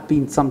there have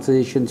been some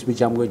suggestions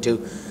which I'm going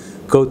to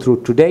go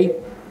through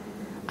today.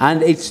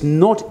 And it's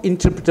not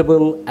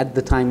interpretable at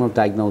the time of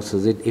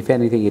diagnosis. If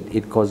anything,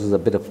 it causes a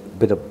bit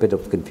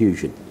of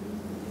confusion.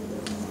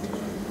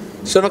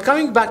 So now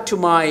coming back to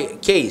my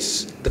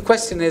case, the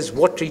question is,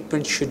 what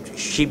treatment should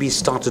she be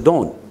started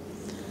on?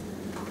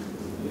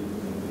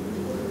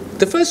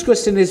 The first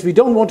question is, we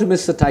don't want to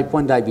miss the type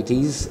 1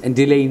 diabetes and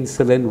delay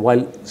insulin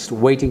while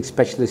waiting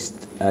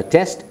specialist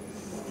test.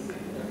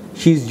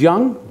 She's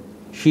young,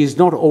 she's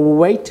not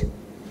overweight,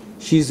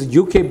 she's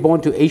UK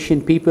born to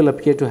Asian people,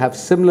 appear to have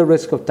similar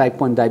risk of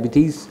type 1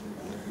 diabetes.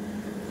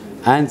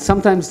 And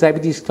sometimes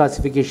diabetes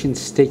classification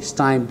takes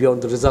time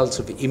beyond the results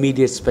of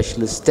immediate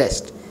specialist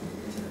test.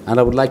 And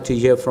I would like to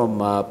hear from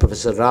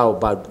Professor Rao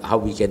about how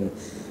we can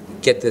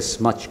get this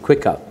much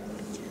quicker.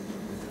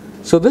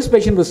 So this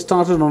patient was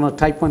started on a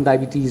type 1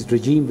 diabetes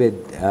regime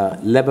with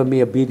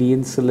Levemir, BD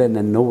insulin,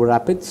 and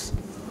Novarapids.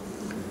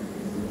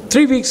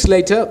 3 weeks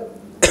later,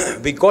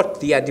 we got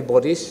the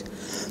antibodies,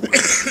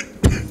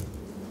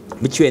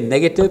 which were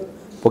negative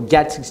for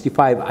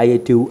GAD65,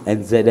 IA2,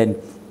 and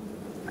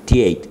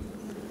ZNT8.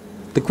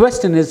 The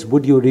question is,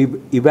 would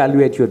you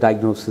evaluate your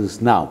diagnosis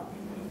now?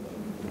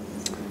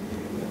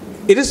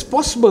 It is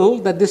possible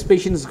that this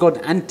patient has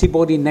got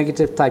antibody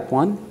negative type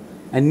 1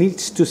 and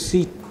needs to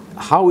see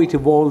how it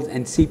evolves,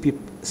 and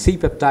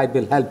C-peptide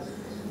will help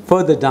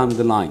further down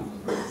the line.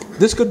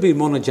 This could be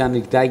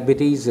monogenic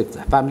diabetes if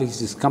the family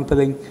is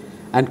compelling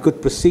and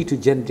could proceed to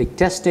genetic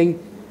testing,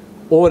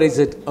 or is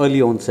it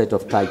early onset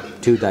of type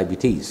 2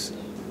 diabetes?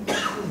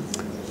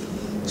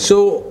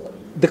 So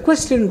the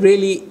question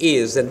really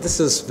is, and this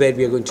is where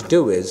we are going to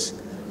do, is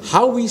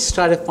how we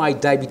stratify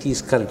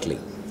diabetes currently.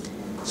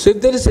 So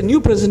if there is a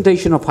new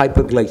presentation of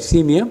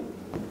hyperglycemia,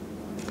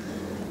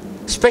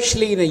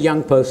 especially in a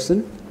young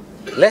person,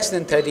 less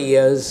than 30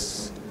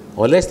 years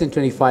or less than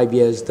 25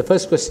 years, the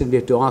first question we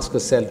have to ask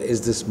ourselves,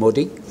 is this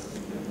MODY?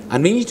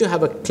 And we need to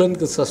have a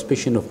clinical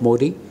suspicion of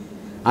MODY.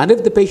 And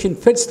if the patient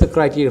fits the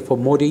criteria for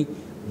MODY,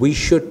 we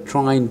should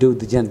try and do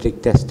the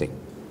genetic testing.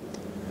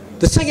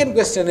 The second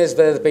question is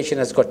whether the patient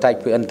has got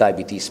type 1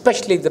 diabetes,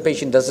 especially if the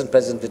patient doesn't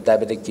present with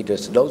diabetic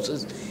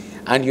ketoacidosis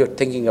and you're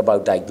thinking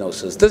about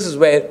diagnosis. This is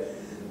where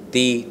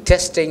the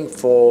testing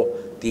for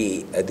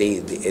the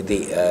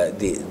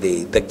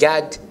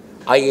GAD,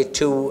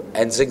 IA2,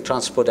 and zinc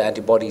transporter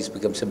antibodies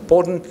becomes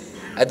important.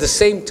 At the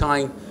same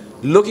time,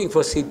 looking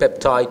for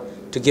C-peptide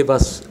to give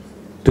us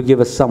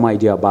some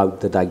idea about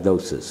the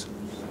diagnosis.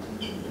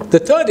 The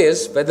third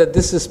is whether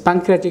this is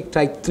pancreatic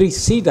type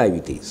 3C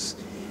diabetes.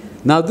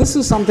 Now, this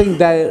is something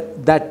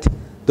that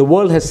the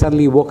world has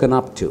suddenly woken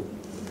up to.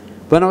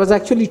 When I was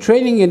actually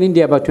training in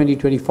India about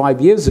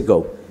 25 years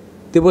ago,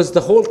 there was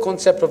the whole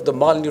concept of the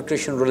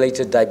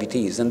malnutrition-related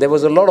diabetes, and there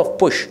was a lot of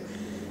push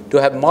to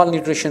have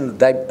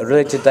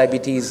malnutrition-related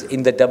diabetes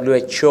in the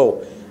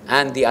WHO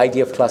and the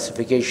idea of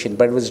classification,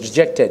 but it was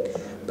rejected,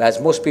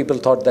 as most people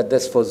thought that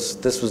this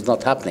was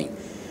not happening.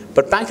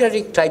 But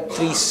pancreatic type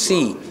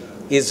 3C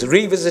is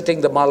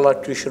revisiting the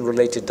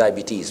malnutrition-related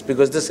diabetes,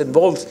 because this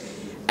involves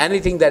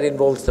anything that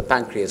involves the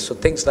pancreas. So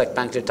things like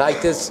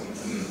pancreatitis,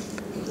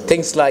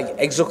 things like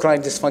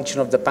exocrine dysfunction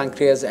of the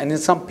pancreas, and in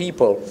some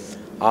people,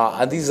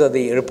 and these are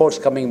the reports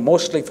coming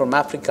mostly from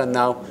Africa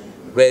now,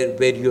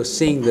 where you're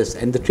seeing this,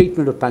 and the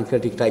treatment of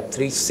pancreatic type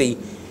 3C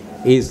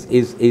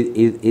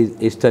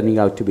is turning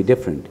out to be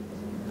different.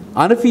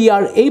 And if we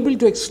are able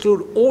to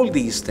exclude all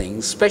these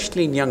things,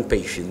 especially in young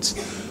patients,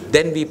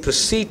 then we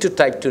proceed to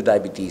type 2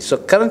 diabetes. So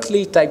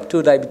currently, type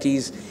 2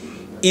 diabetes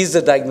is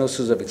the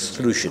diagnosis of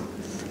exclusion.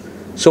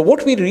 So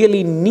what we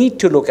really need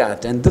to look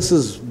at, and this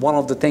is one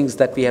of the things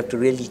that we have to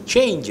really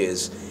change,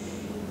 is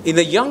in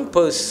a young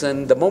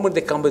person, the moment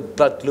they come with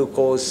blood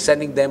glucose,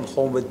 sending them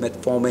home with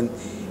metformin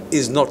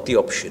is not the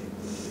option.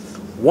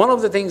 One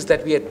of the things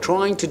that we are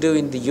trying to do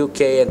in the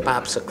UK and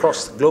perhaps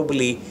across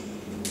globally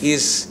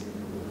is,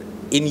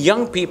 in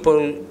young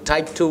people,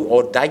 type 2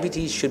 or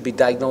diabetes should be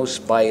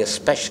diagnosed by a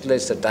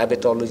specialist, a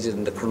diabetologist,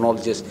 and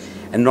endocrinologist,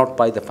 and not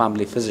by the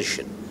family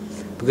physician.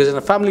 Because in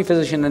a family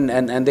physician,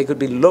 and there could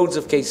be loads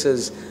of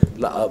cases,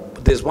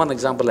 there's one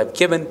example I've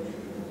given,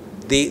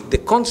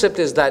 the concept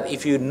is that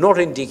if you're not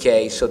in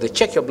DKA, so they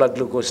check your blood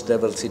glucose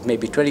levels, it may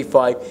be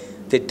 25,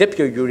 they dip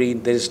your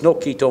urine, there is no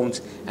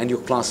ketones, and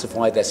you're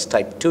classified as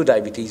type 2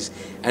 diabetes,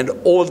 and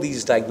all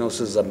these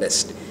diagnoses are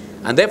missed.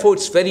 And therefore,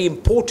 it's very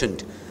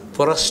important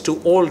for us to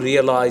all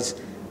realize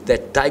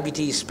that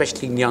diabetes,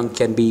 especially in young,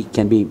 can be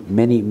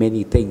many,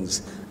 many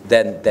things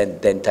than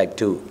type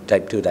 2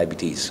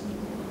 diabetes.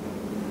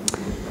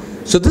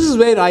 So this is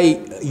where I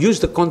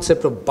use the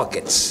concept of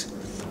buckets.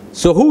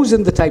 So who's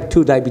in the type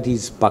 2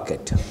 diabetes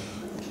bucket?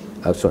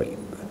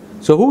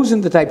 So who's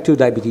in the type 2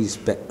 diabetes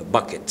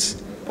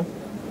buckets?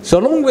 So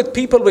along with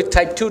people with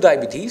type 2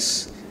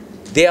 diabetes,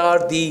 they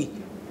are the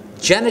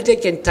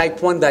genetic and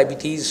type 1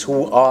 diabetes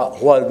who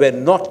were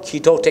not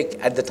ketotic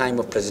at the time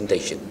of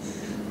presentation.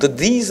 So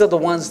these are the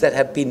ones that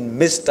have been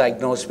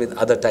misdiagnosed with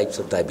other types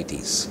of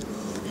diabetes.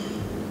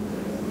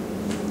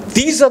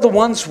 These are the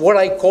ones what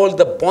I call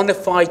the bona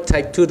fide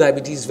type 2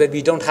 diabetes, where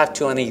we don't have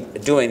to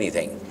do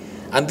anything.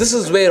 And this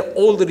is where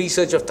all the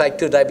research of type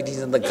 2 diabetes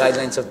and the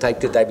guidelines of type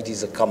 2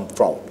 diabetes have come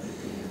from.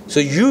 So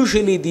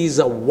usually these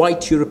are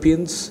white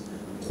Europeans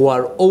who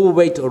are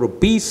overweight or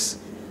obese,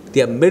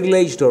 they are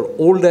middle-aged or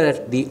older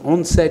at the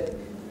onset,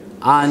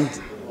 and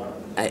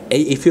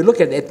if you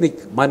look at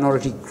ethnic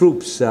minority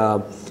groups,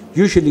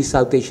 usually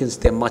South Asians,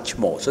 they're much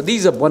more. So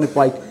these are bona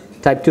fide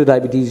type 2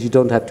 diabetes you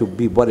don't have to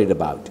be worried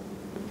about.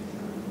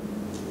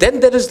 Then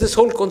there is this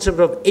whole concept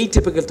of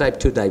atypical type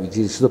 2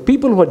 diabetes. So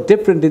people who are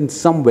different in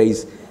some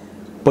ways,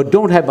 but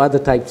don't have other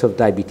types of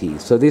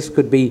diabetes. So this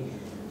could be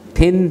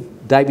thin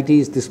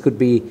diabetes, this could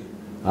be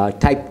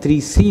type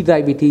 3C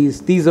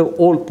diabetes. These are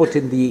all put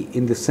in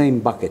the same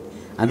bucket,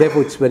 and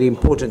therefore it's very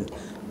important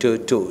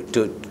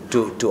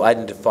to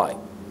identify.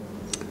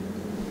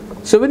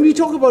 So when we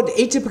talk about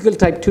atypical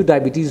type 2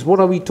 diabetes, what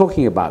are we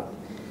talking about?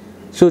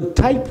 So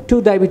type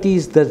 2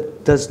 diabetes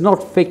does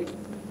not fit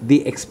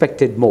the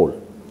expected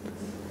mold.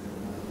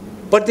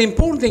 But the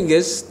important thing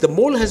is the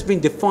mold has been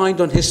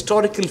defined on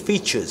historical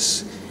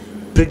features,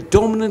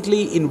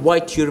 predominantly in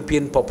white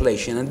European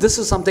population. And this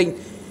is something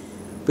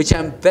which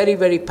I'm very,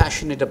 very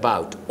passionate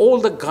about. All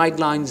the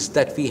guidelines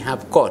that we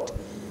have got,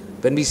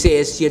 when we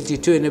say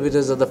SGLT2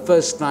 inhibitors are the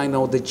first line,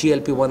 or the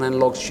GLP-1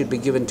 analogs should be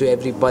given to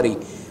everybody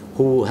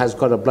who has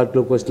got a blood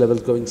glucose level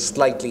going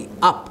slightly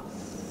up.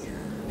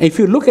 If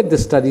you look at the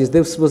studies,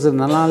 this was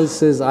an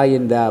analysis I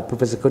and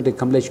Professor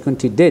Kamlesh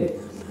Kunti did.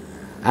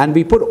 And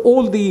we put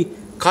all the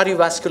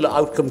cardiovascular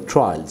outcome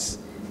trials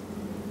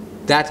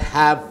that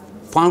have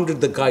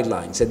founded the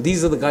guidelines. And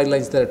these are the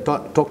guidelines that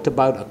are talked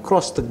about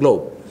across the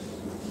globe,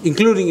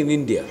 including in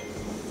India.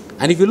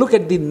 And if you look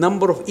at the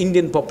number of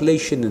Indian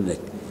population in it,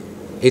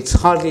 it's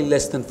hardly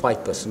less than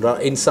 5%.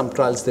 In some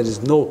trials, there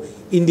is no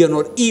Indian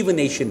or even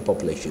Asian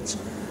populations.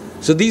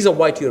 So these are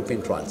white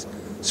European trials.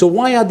 So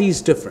why are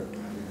these different?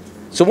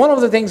 So one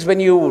of the things when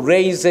you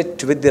raise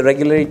it with the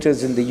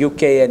regulators in the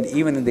UK and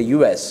even in the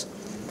US,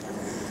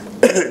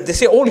 they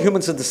say all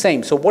humans are the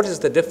same. So what is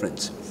the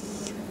difference?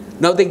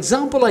 Now the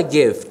example I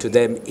give to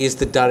them is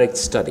the direct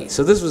study.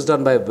 So this was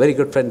done by a very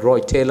good friend,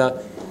 Roy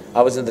Taylor.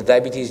 I was in the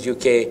Diabetes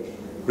UK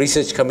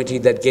research committee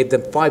that gave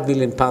them £5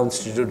 million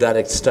to do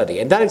direct study.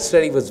 And direct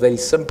study was very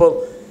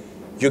simple.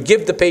 You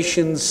give the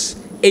patients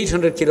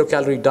 800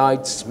 kilocalorie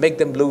diets, make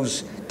them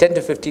lose 10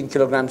 to 15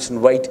 kilograms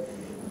in weight,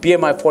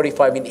 BMI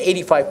 45, in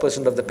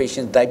 85% of the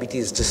patients,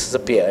 diabetes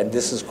disappear, and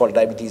this is called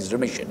diabetes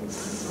remission.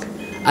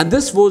 And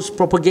this was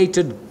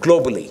propagated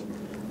globally.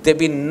 There have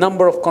been a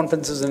number of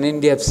conferences in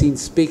India. I've seen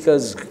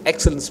speakers,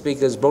 excellent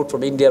speakers, both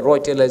from India. Roy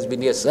Taylor has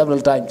been here several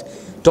times,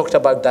 talked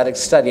about direct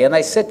study. And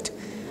I sat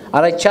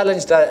and I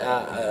challenged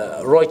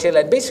Roy Taylor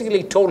and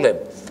basically told him,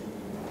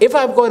 if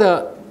I've got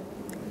an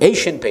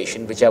Asian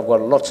patient, which I've got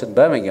lots in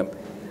Birmingham,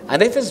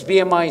 and if his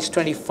BMI is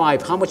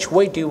 25, how much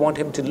weight do you want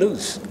him to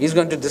lose? He's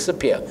going to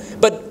disappear.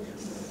 But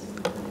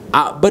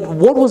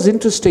what was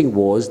interesting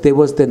was there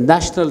was the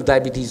National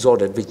Diabetes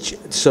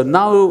Audit, so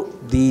now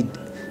the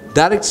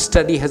direct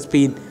study has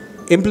been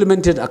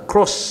implemented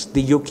across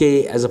the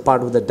UK as a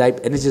part of the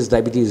NHS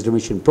Diabetes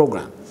Remission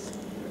Program.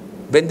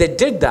 When they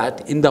did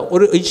that, in the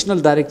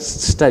original direct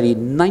study,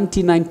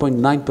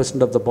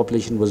 99.9% of the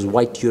population was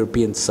white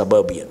European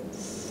suburban.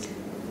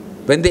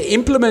 When they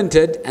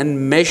implemented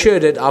and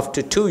measured it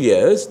after 2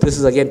 years, this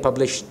is again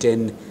published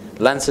in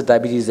Lancet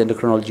Diabetes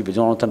Endocrinology by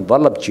Jonathan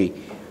Vallabhji,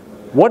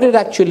 what it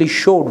actually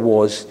showed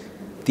was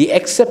the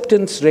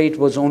acceptance rate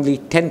was only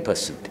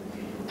 10%.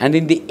 And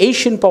in the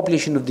Asian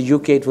population of the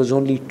UK, it was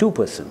only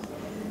 2%,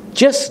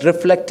 just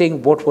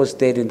reflecting what was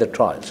there in the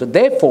trial. So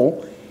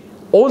therefore,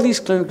 all these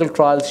clinical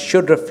trials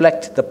should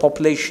reflect the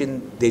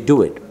population they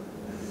do it.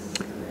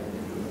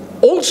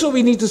 Also,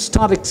 we need to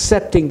start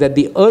accepting that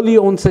the early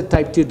onset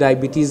type 2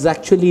 diabetes is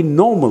actually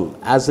normal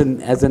as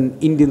an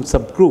Indian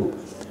subgroup.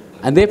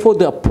 And therefore,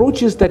 the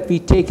approaches that we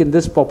take in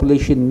this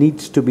population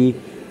needs to be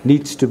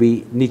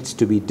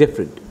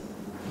different.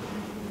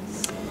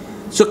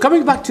 So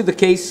coming back to the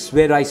case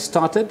where I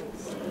started,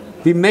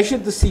 we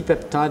measured the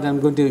C-peptide.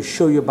 I'm going to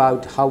show you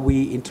about how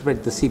we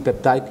interpret the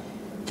C-peptide.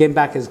 Came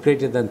back as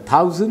greater than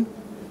 1,000.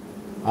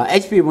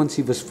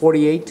 HbA1c was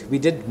 48. We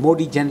did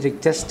MODY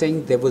genetic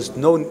testing. There was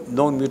no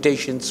known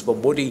mutations for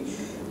MODY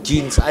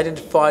genes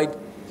identified.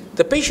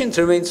 The patient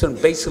remains on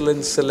basal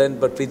insulin,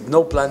 but with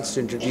no plans to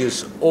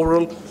introduce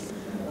oral.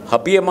 Her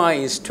BMI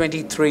is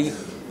 23,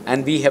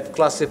 and we have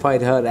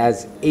classified her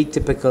as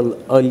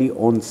atypical early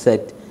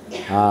onset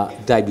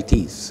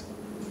diabetes.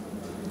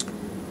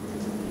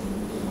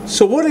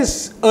 So what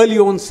is early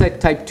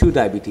onset type 2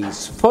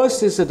 diabetes?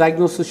 First is the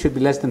diagnosis should be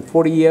less than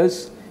 40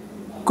 years.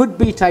 Could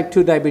be type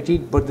 2 diabetes,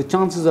 but the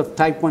chances of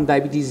type 1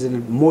 diabetes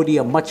and MODY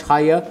are much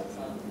higher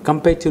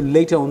compared to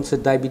later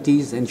onset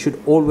diabetes and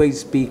should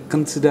always be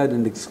considered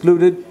and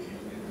excluded.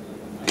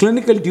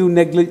 Clinical due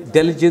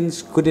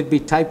diligence, could it be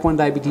type 1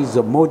 diabetes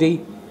or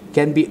MODY?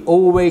 Can be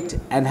overweight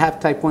and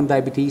have type 1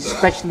 diabetes,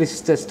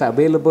 specialist tests are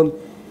available.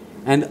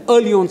 And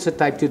early onset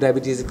type 2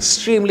 diabetes is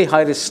extremely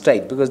high risk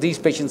state because these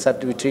patients have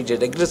to be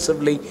treated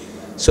aggressively,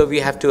 so we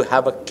have to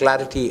have a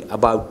clarity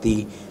about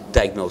the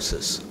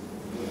diagnosis.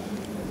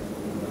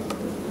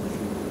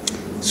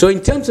 So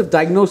in terms of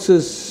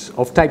diagnosis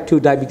of type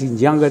 2 diabetes in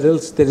young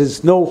adults, there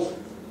is no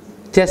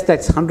test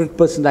that's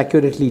 100%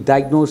 accurately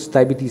diagnosed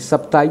diabetes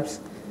subtypes.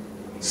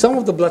 Some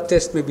of the blood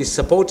tests may be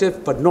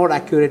supportive but not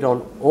accurate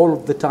all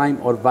of the time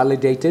or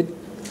validated.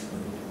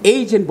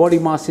 Age and body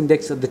mass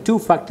index are the two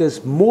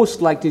factors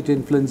most likely to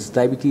influence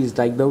diabetes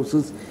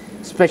diagnosis,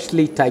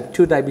 especially type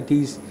 2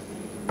 diabetes.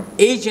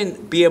 Age and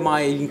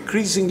BMI are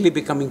increasingly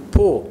becoming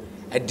poor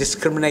at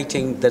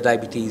discriminating the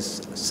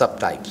diabetes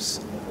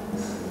subtypes.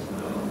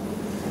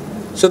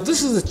 So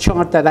this is a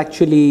chart that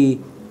actually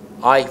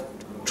I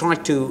try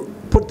to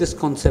put this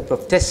concept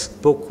of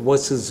textbook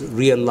versus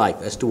real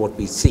life as to what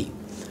we see.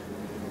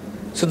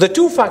 So the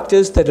two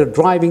factors that are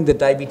driving the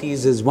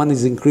diabetes is, one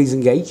is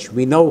increasing age.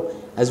 We know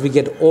as we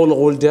get all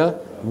older,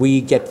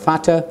 we get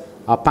fatter,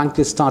 our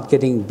pancreas start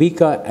getting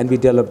weaker, and we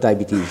develop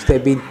diabetes. There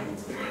have been,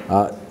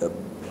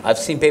 I've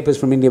seen papers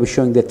from India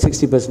showing that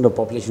 60% of the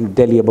population of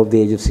Delhi above the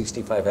age of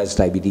 65 has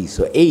diabetes.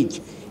 So age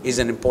is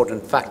an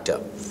important factor.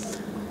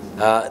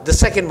 The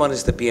second one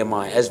is the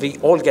BMI. As we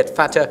all get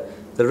fatter,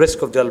 the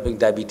risk of developing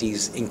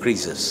diabetes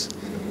increases.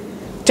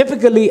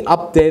 Typically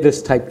up there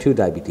is type 2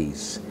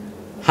 diabetes,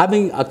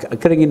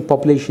 occurring in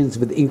populations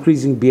with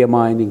increasing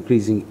BMI and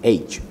increasing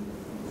age.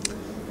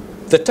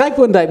 The type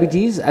 1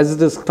 diabetes, as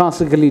it is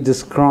classically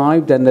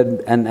described,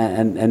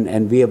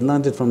 and we have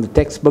learned it from the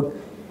textbook,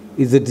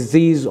 is a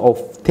disease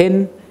of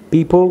thin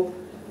people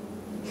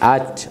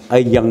at a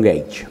young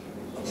age.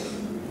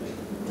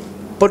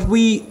 But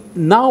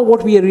now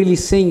what we are really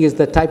seeing is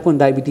that type 1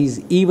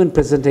 diabetes even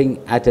presenting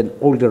at an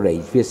older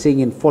age. We are seeing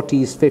in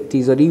 40s,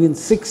 50s, or even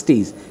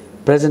 60s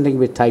presenting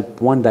with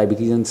type 1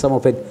 diabetes, and some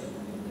of it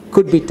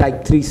could be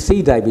type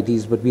 3C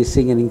diabetes, but we are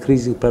seeing an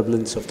increasing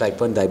prevalence of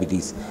type 1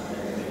 diabetes.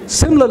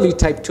 Similarly,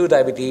 type 2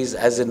 diabetes,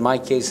 as in my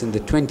case in the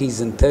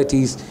 20s and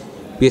 30s,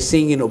 we are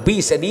seeing in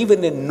obese and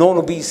even in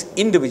non-obese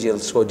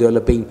individuals who are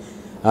developing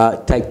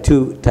type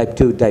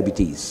 2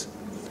 diabetes.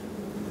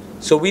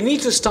 So we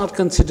need to start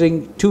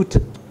considering two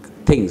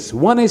things.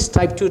 One is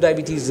type 2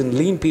 diabetes in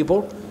lean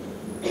people,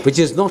 which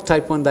is not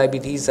type 1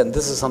 diabetes, and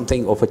this is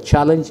something of a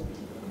challenge.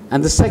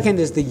 And the second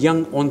is the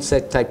young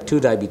onset type 2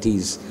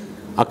 diabetes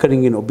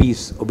occurring in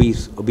obese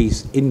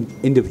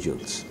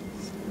individuals.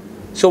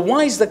 So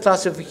why is the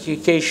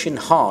classification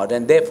hard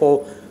and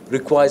therefore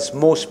requires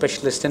more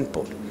specialist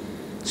input?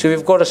 So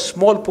we've got a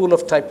small pool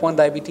of type 1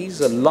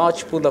 diabetes, a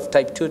large pool of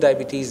type 2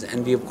 diabetes,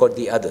 and we've got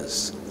the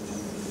others.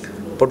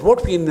 But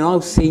what we are now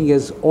seeing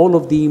is all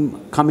of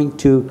them coming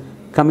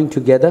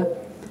together,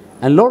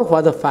 and a lot of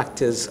other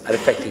factors are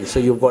affecting. So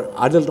you've got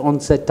adult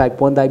onset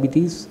type 1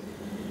 diabetes,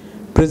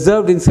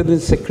 preserved insulin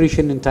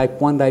secretion in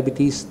type 1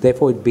 diabetes,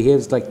 therefore it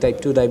behaves like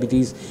type 2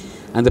 diabetes,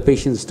 and the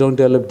patients don't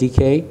develop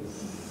DKA.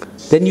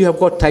 Then you have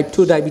got type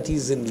 2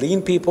 diabetes in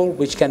lean people,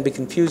 which can be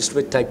confused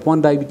with type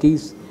 1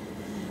 diabetes.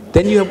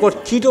 Then you have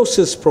got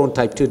ketosis-prone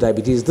type 2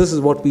 diabetes. This is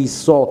what we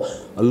saw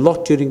a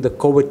lot during the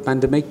COVID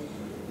pandemic,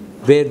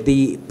 where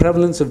the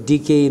prevalence of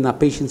DKA in our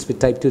patients with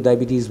type 2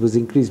 diabetes was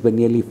increased by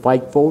nearly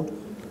 5-fold.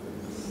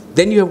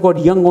 Then you have got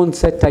young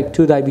onset type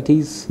 2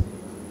 diabetes.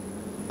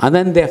 And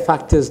then there are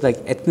factors like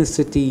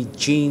ethnicity,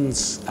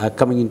 genes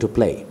coming into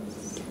play.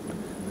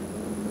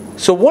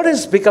 So what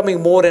is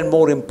becoming more and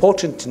more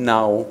important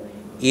now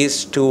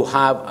is to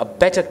have a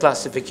better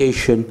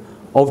classification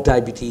of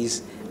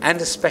diabetes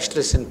and a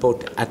specialist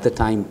input at the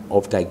time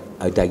of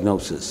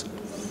diagnosis.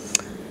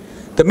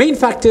 The main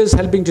factors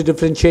helping to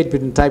differentiate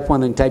between type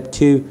 1 and type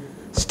 2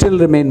 still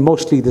remain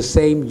mostly the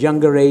same: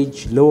 younger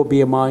age, lower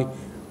BMI,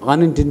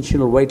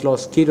 unintentional weight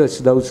loss,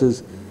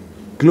 ketoacidosis,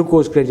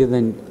 glucose greater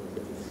than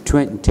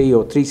 20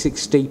 or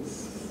 360,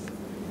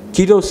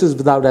 ketosis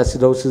without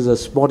acidosis,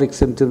 osmotic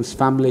symptoms,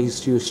 family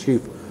history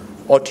of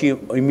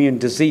autoimmune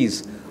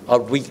disease are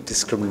weak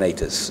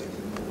discriminators.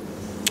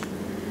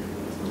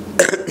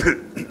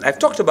 I've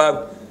talked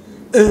about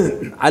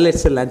islet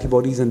cell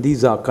antibodies, and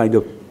these are kind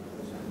of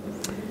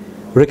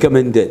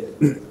recommended.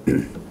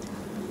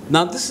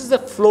 Now, this is the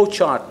flow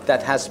chart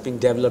that has been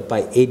developed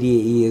by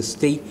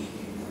ADA-EST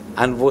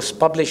and was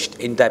published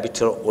in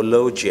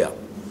Diabetologia.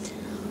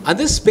 And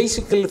this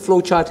basically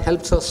flow chart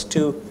helps us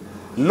to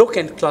look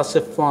and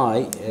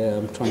classify,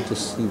 I'm trying to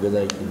see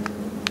whether I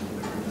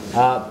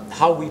can,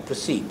 how we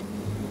proceed.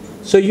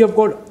 So you have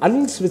got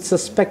adults with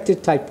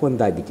suspected type 1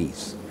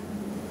 diabetes.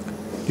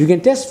 You can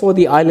test for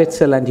the islet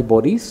cell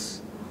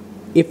antibodies.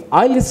 If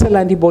islet cell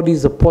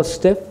antibodies are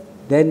positive,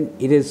 then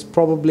it is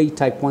probably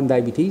type 1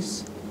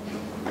 diabetes.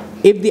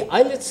 If the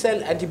islet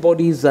cell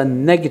antibodies are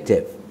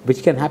negative,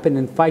 which can happen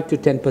in 5 to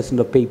 10%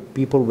 of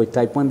people with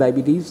type 1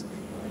 diabetes,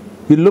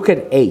 you look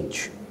at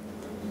age.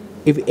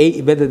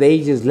 Whether the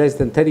age is less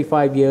than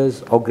 35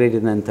 years or greater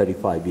than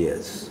 35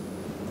 years.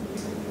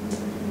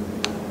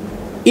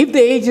 If the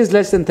age is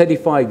less than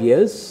 35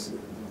 years,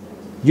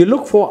 you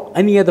look for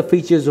any other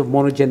features of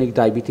monogenic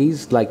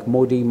diabetes like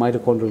MODY,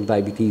 mitochondrial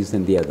diabetes,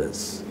 and the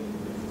others.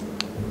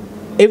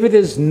 If it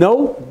is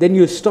no, then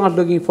you start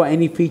looking for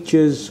any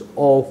features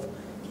of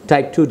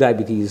type 2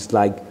 diabetes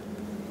like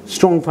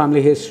strong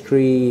family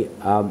history,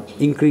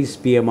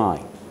 increased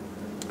BMI.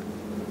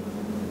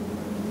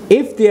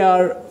 If there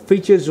are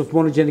features of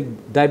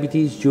monogenic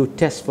diabetes, you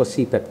test for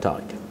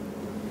C-peptide.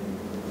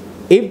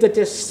 If the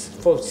test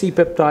for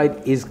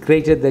C-peptide is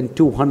greater than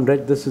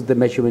 200, this is the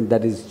measurement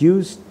that is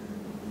used,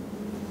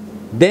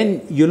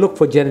 then you look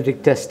for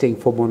genetic testing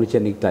for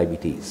monogenic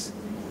diabetes.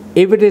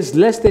 If it is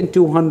less than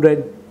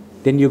 200,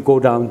 then you go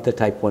down the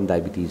type 1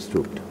 diabetes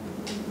route.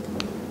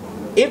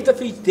 If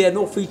there are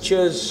no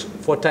features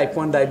for type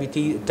 1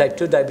 diabetes, type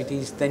 2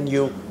 diabetes, then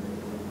you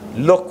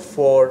look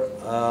for,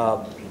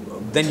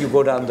 then you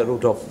go down the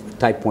route of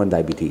type 1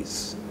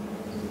 diabetes.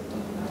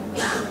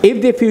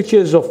 If the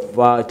features of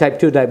type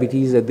 2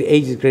 diabetes at the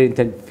age is greater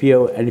than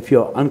 10, and if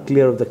you're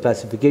unclear of the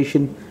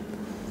classification,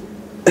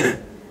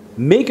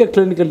 make a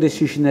clinical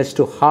decision as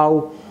to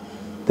how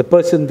the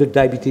person with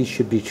diabetes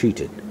should be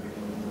treated.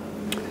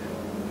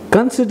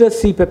 Consider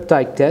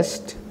C-peptide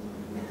test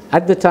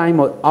at the time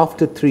or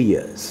after 3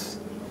 years.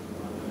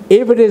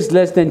 If it is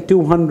less than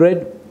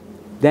 200,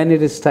 then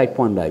it is type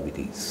 1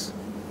 diabetes.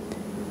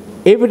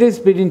 If it is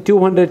between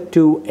 200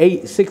 to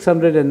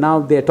 600, and now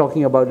they're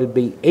talking about it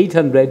being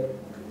 800,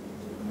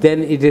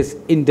 then it is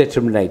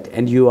indeterminate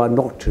and you are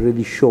not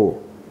really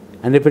sure.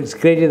 And if it's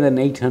greater than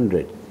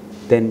 800,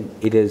 then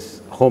it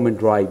is home and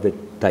dry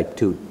with type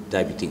 2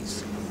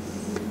 diabetes.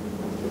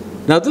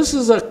 Now this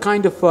is a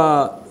kind of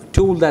a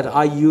tool that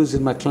I use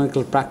in my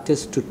clinical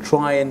practice to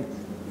try and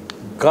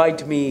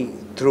guide me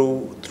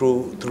through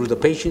the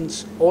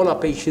patients. All our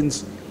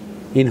patients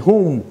in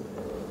whom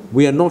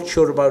we are not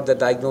sure about the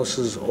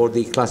diagnosis or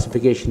the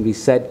classification, we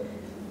said,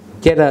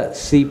 get a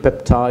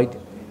C-peptide,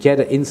 get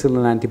an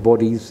insulin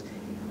antibodies,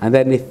 and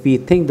then if we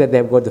think that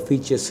they've got the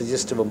features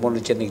suggestive of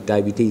monogenic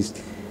diabetes,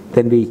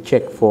 then we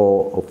check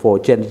for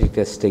genetic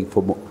testing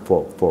for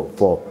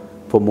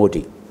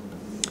MODY.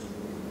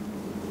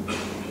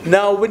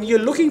 Now, when you're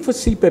looking for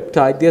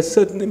C-peptide, there are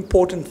certain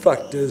important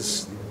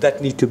factors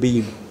that need to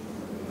be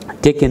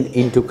taken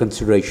into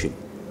consideration.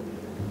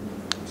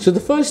 So the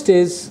first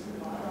is,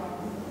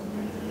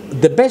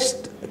 the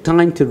best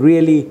time to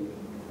really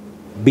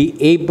be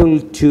able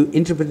to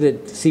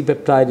interpret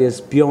C-peptide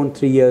is beyond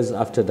 3 years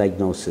after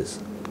diagnosis.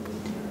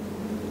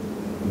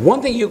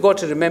 One thing you've got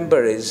to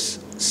remember is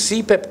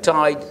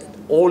C-peptide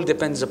all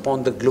depends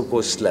upon the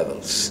glucose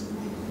levels.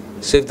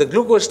 So if the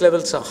glucose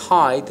levels are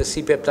high, the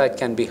C-peptide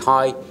can be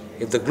high.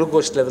 If the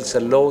glucose levels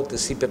are low, the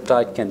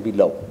C-peptide can be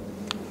low.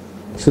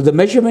 So the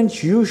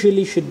measurements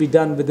usually should be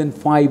done within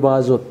 5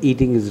 hours of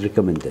eating is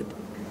recommended.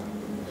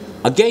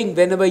 Again,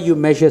 whenever you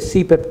measure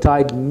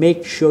C-peptide,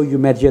 make sure you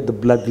measure the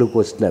blood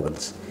glucose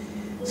levels.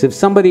 So if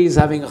somebody is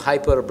having a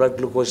hyper blood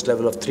glucose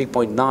level of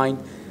 3.9,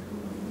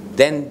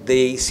 then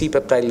the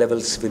C-peptide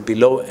levels will be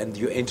low and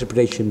your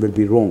interpretation will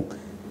be wrong.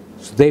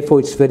 So therefore,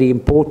 it's very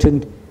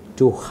important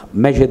to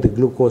measure the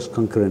glucose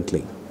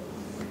concurrently.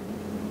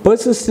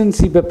 Persistent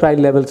C-peptide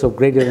levels of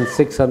greater than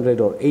 600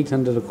 or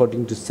 800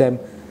 according to SEM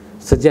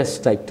suggests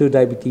type 2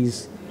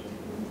 diabetes.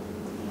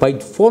 By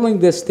following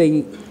this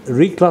thing,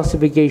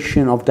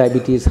 reclassification of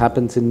diabetes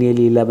happens in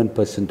nearly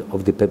 11%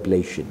 of the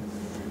population.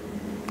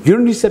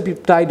 Urinary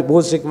C-peptide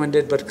was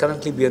recommended, but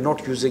currently we are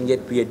not using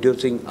it. We are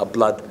using a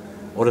blood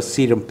or a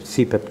serum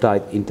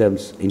C-peptide in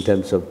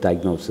terms of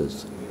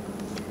diagnosis.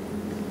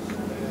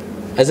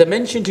 As I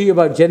mentioned to you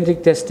about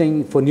genetic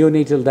testing for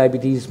neonatal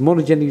diabetes,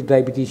 monogenic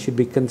diabetes should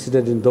be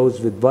considered in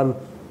those with one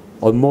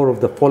or more of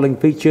the following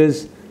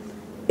features: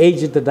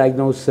 age at the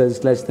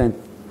diagnosis less than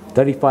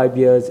 35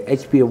 years,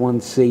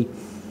 HbA1c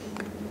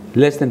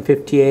less than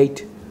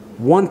 58,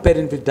 one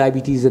parent with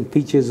diabetes and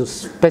features of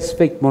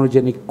specific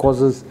monogenic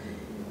causes,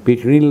 be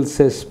it renal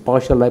cyst,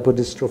 partial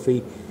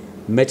lipodystrophy,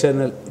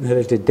 maternal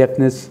inherited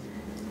deafness,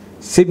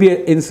 severe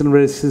insulin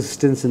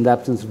resistance in the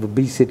absence of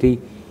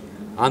obesity,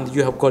 and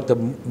you have got the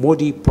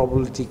MODY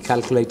probability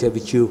calculator,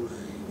 which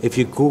if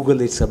you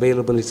Google, it's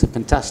available. It's a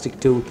fantastic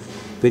tool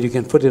where you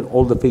can put in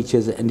all the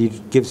features and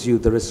it gives you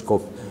the risk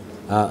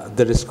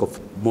of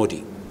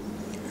MODY.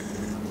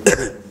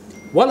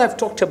 While I've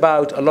talked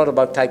about a lot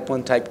about type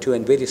 1, type 2,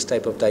 and various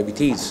types of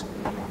diabetes,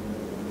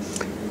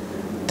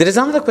 there is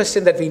another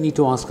question that we need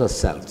to ask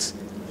ourselves.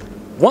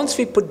 Once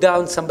we put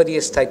down somebody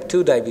as type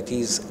 2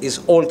 diabetes, is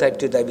all type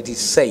 2 diabetes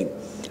same,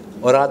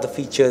 or are the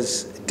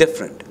features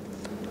different?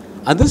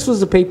 And this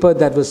was a paper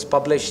that was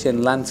published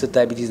in Lancet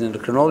Diabetes and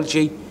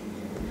Endocrinology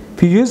a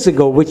few years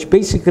ago, which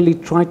basically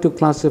tried to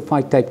classify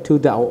type 2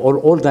 or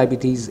all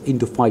diabetes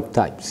into 5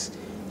 types.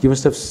 You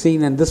must have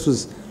seen, and this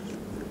was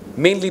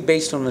mainly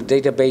based on a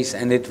database,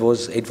 and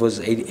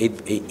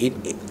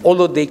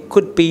although there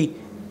could be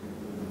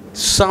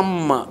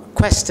some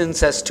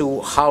questions as to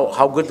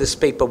how good this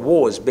paper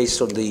was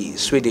based on the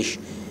Swedish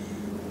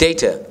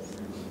data,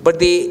 but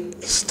they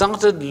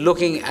started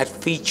looking at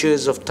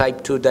features of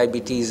type 2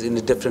 diabetes in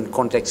a different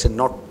context and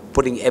not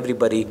putting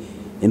everybody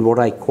in what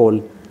I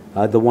call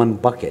the one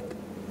bucket.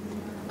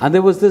 And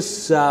there was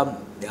this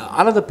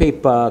another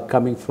paper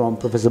coming from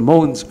Professor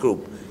Mohan's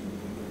group,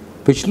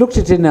 which looked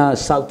at it in a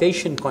South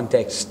Asian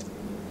context,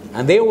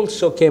 and they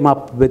also came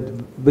up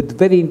with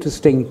very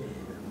interesting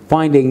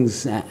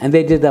findings, and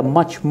they did a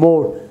much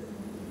more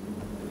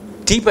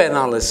deeper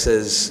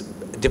analysis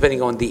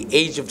depending on the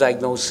age of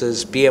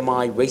diagnosis,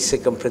 BMI, waist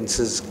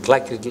circumferences,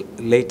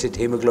 glycolated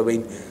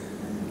hemoglobin,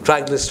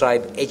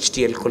 triglyceride,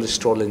 HDL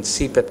cholesterol, and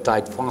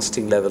C-peptide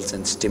fasting levels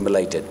and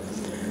stimulated.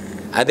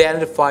 And they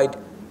identified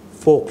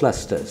 4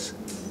 clusters.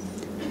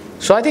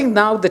 So I think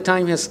now the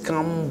time has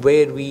come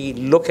where we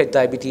look at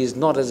diabetes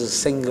not as a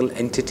single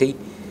entity,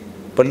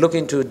 but look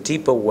into a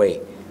deeper way.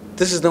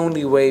 This is the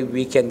only way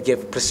we can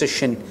give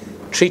precision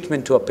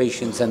treatment to our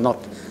patients and not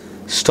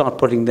start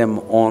putting them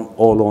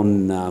all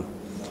on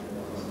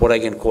what I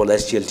can call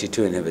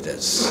SGLT2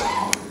 inhibitors.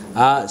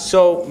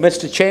 So,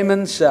 Mr.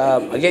 Chairman,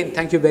 again,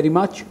 thank you very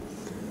much.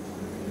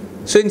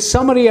 So in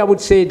summary, I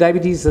would say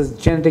diabetes has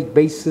genetic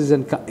basis,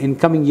 and in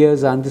coming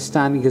years, our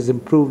understanding has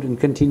improved and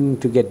continuing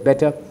to get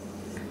better.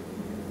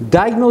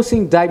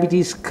 Diagnosing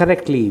diabetes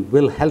correctly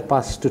will help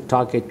us to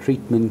target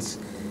treatments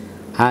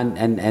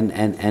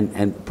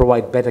and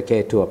provide better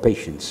care to our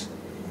patients.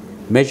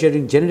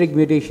 Measuring genetic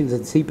mutations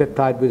in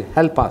C-peptide will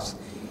help us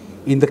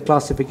in the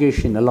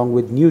classification along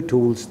with new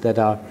tools that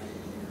are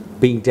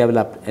being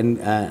developed, and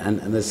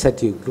as I said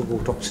to you,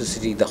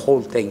 glucotoxicity, the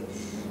whole thing,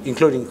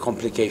 including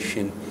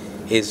complication,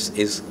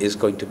 is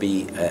going to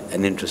be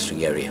an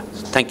interesting area.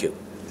 Thank you.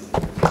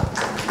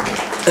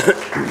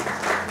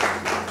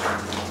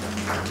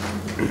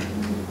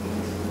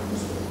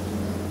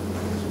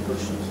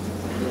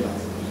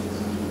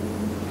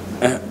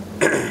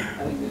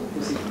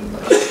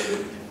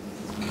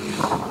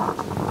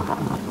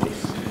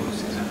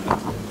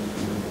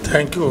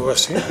 Thank you,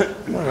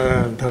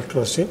 Wasim, Dr.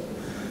 Wasim.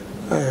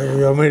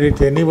 You have made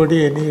it.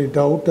 Anybody, any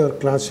doubt or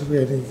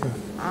any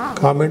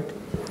comment?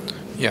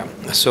 Yeah,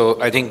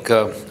 so I think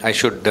I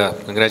should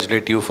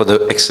congratulate you for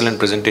the excellent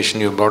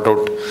presentation. You brought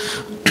out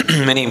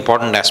many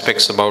important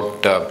aspects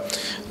about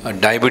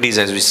diabetes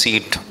as we see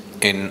it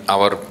in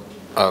our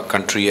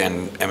country,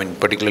 and I mean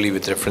particularly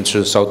with reference to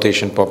the South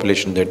Asian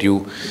population that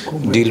you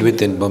deal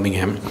with in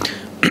Birmingham.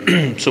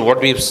 So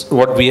what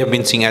we have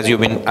been seeing, as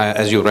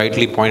you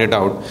rightly pointed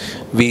out,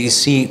 we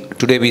see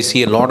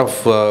a lot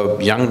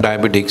of young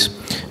diabetics,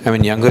 I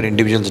mean younger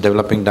individuals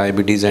developing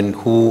diabetes, and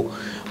who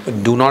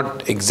do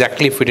not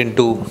exactly fit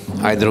into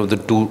either of the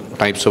two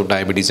types of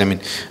diabetes. I mean,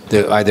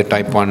 either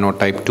type 1 or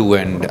type 2,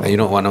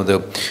 and one of the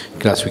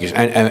classification.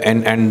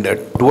 And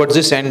towards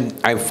this end,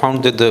 I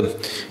found that the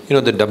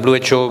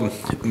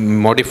WHO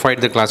modified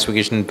the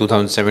classification in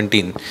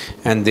 2017,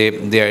 and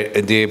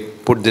they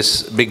put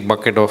this big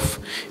bucket of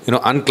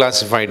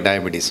unclassified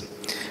diabetes.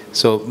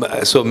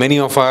 So many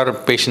of our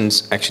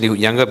patients, actually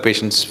younger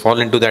patients,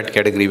 fall into that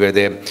category where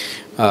they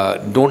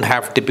don't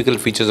have typical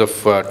features of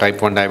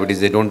type 1 diabetes.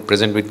 They don't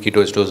present with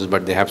ketoacidosis,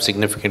 but they have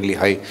significantly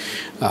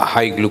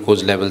high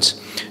glucose levels.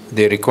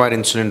 They require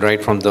insulin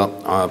right from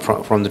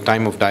the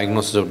time of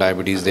diagnosis of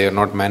diabetes. They are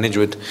not managed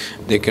with,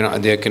 they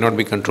cannot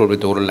be controlled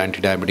with oral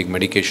anti-diabetic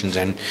medications,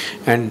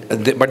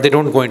 but they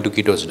don't go into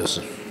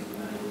ketoacidosis.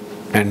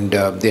 And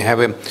they have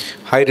a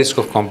high risk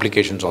of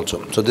complications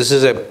also. So this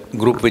is a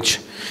group which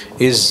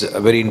is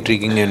very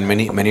intriguing, and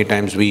many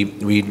times we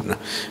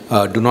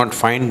do not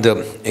find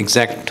the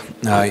exact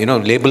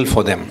label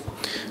for them.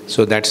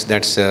 So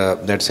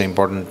that's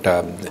important.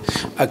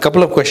 A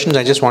couple of questions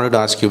I just wanted to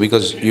ask you,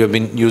 because you have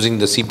been using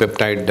the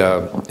C-peptide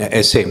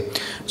assay.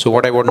 So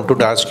what I wanted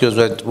to ask you is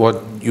that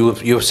what you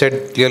have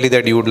said clearly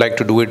that you would like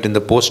to do it in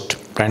the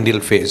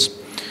postprandial phase,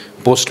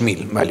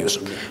 post-meal values.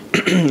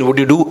 Would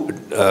you do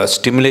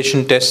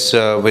stimulation tests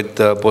with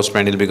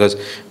postprandial, because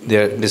they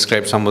are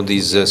described, some of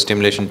these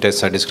stimulation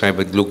tests are described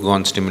with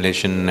glucagon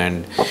stimulation,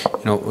 and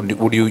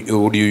would you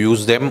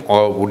use them,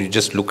 or would you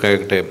just look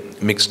at a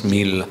mixed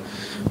meal,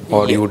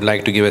 or you would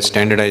like to give a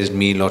standardized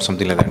meal or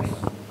something like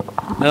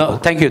that? No,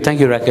 thank you,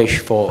 Rakesh,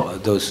 for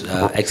those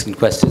excellent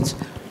questions.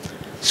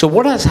 So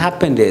what has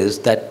happened is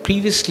that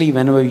previously,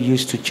 whenever we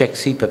used to check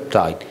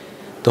C-peptide,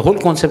 the whole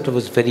concept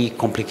was very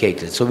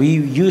complicated. So we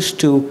used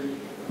to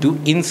do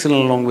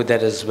insulin along with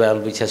that as well,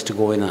 which has to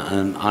go in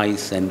an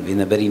ice and in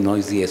a very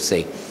noisy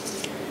assay.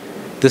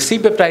 The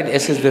C-peptide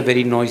assays were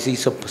very noisy,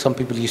 so some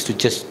people used to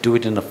just do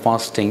it in a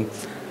fasting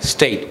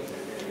state.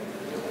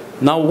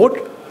 Now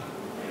what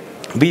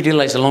we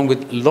realized, along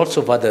with lots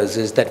of others,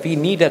 is that we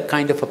need a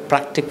kind of a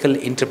practical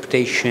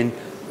interpretation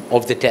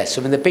of the test.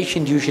 So when the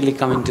patient usually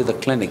come into the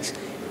clinics,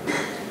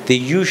 they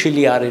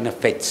usually are in a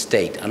fed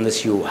state,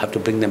 unless you have to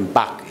bring them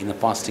back in a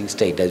fasting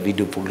state, as we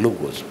do for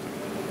glucose.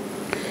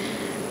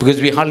 Because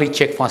we hardly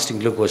check fasting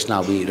glucose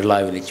now, we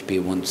rely on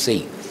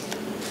HbA1c.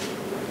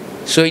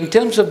 So in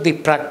terms of the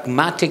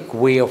pragmatic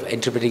way of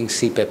interpreting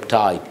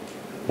C-peptide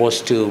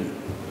was to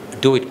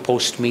do it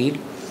post-meal.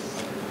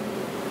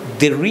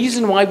 The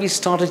reason why we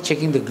started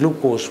checking the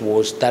glucose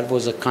was that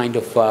was a kind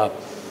of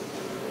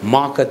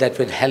marker that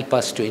would help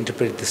us to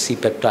interpret the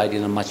C-peptide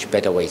in a much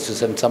better way.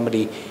 So when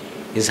somebody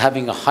is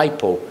having a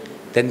hypo,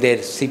 then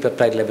their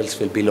C-peptide levels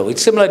will be low.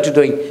 It's similar to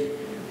doing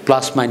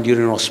plasma and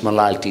urine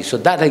osmolality. So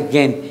that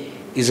again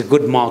is a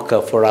good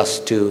marker for us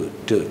to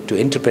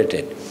interpret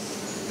it.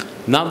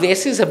 Now the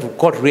assays have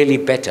got really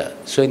better.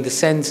 So in the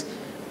sense,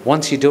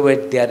 once you do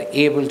it, they are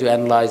able to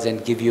analyze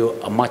and give you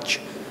a much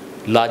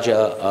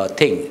larger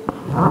thing.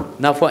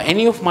 Now for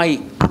any of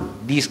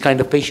these kind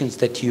of patients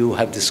that you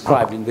have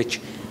described, in which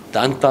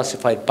the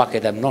unclassified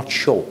bucket, I'm not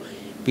sure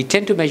we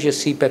tend to measure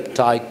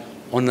C-peptide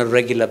on a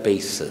regular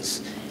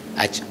basis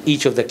at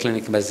each of the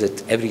clinic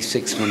visits every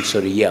 6 months or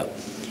a year.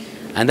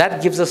 And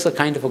that gives us a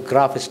kind of a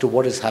graph as to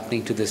what is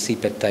happening to the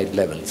C-peptide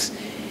levels.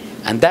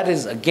 And that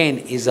is, again,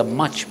 is a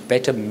much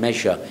better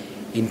measure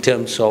in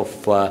terms of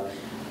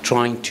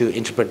trying to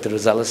interpret the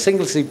result. A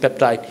single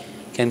C-peptide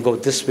can go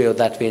this way or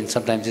that way, and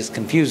sometimes it's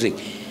confusing.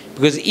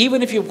 Because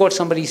even if you've got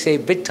somebody, say,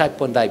 with type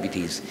 1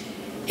 diabetes,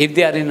 if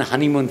they are in a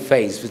honeymoon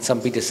phase with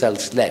some beta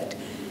cells left,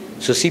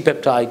 so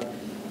C-peptide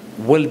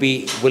will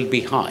be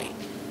high.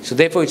 So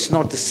therefore, it's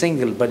not the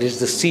single, but it's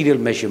the serial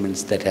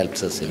measurements that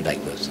helps us in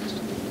diagnosis.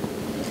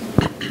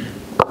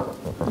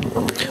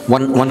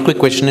 One quick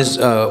question is,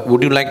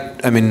 would you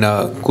like,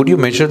 could you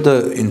measure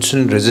the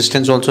insulin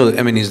resistance also?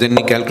 I mean, is there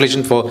any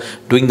calculation for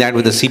doing that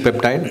with the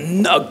C-peptide?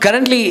 No,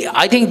 currently,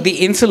 I think the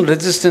insulin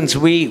resistance,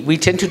 we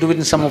tend to do it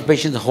in some of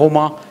patients,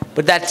 HOMA,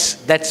 but that's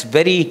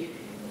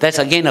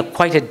again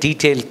quite a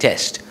detailed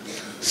test.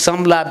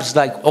 Some labs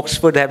like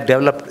Oxford have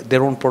developed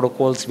their own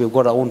protocols. We've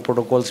got our own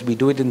protocols. We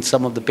do it in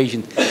some of the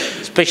patients,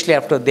 especially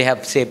after they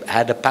have, say,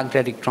 had a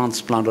pancreatic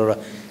transplant or a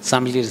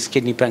simultaneous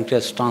kidney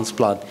pancreas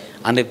transplant,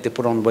 and if they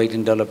put on weight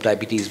and develop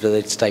diabetes, whether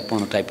it's type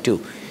 1 or type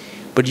 2.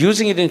 But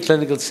using it in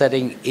clinical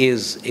setting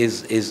is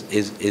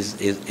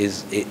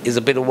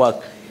a bit of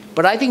work.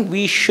 But I think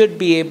we should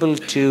be able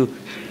to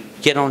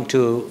get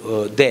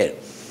onto there.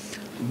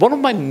 One of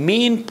my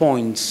main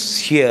points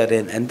here,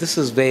 and this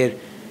is where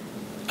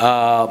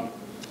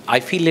I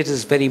feel it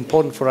is very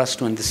important for us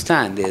to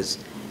understand, is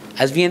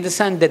as we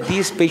understand that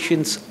these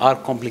patients are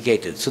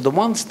complicated. So the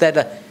ones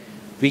that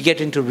we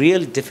get into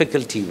real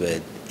difficulty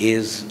with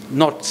is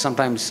not,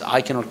 sometimes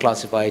I cannot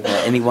classify it, or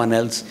anyone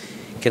else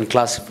can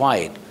classify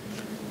it.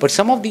 But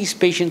some of these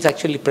patients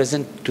actually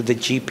present to the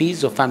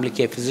GPs or family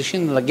care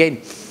physician. And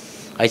again,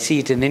 I see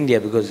it in India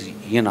because,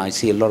 I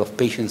see a lot of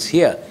patients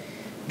here.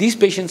 These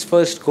patients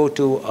first go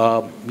to,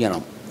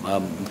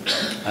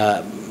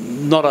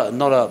 not a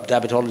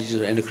diabetologist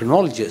or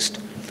endocrinologist.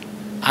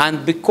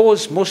 And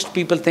because most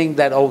people think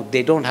that,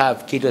 they don't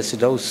have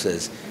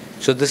ketoacidosis,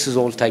 so this is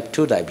all type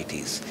 2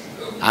 diabetes.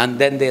 And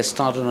then they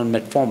started on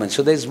metformin.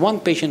 So there's one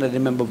patient I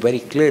remember very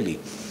clearly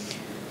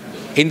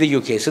in the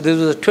UK. So there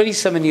was a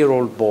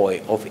 27-year-old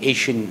boy of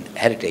Asian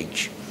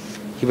heritage.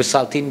 He was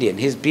South Indian.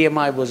 His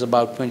BMI was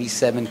about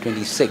 27,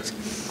 26.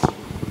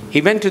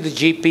 He went to the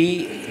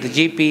GP. The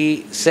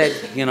GP said,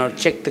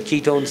 check the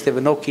ketones. There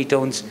were no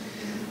ketones.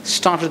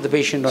 Started the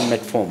patient on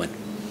metformin.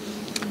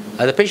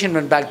 The patient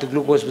went back. The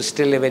glucose was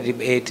still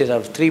elevated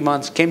after 3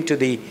 months. Came to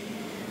the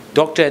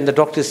doctor, and the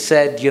doctor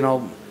said,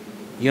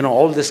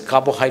 all this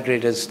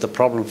carbohydrate is the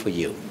problem for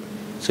you.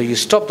 So you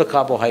stop the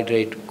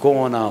carbohydrate, go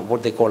on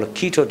what they call a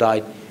keto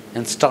diet,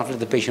 and started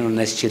the patient on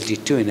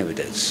SGLT2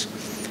 inhibitors.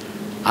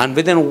 And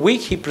within a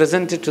week, he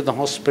presented to the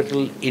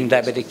hospital in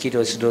diabetic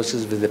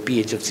ketoacidosis with a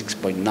pH of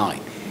 6.9.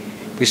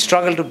 We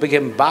struggled to bring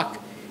him back,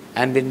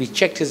 and when we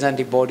checked his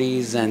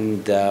antibodies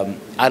and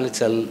islet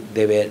cell,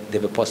 they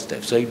were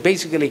positive. So he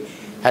basically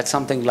had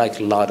something like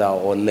LADA,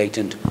 or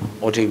latent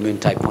autoimmune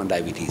type 1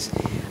 diabetes.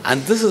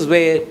 And this is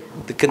where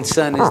the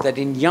concern is that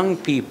in young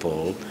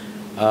people,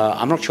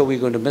 I'm not sure we're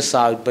going to miss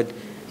out, but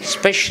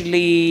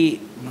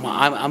especially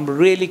I'm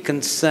really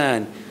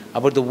concerned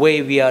about the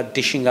way we are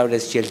dishing out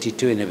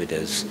SGLT2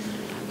 inhibitors.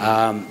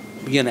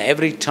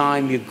 Every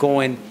time you go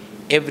in,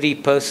 every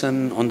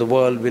person on the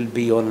world will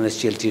be on an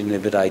SGLT2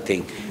 inhibitor, I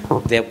think.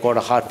 They've got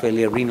a heart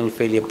failure, renal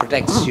failure,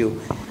 protects you.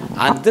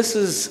 And this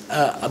is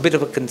a bit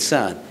of a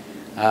concern,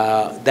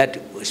 that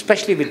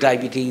especially with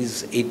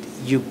diabetes,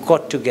 you've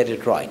got to get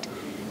it right.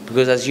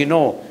 Because as you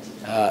know,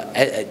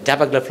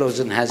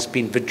 dapagliflozin has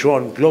been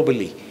withdrawn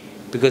globally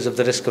because of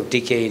the risk of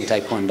decay in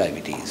type 1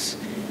 diabetes.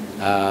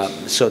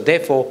 So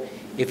therefore,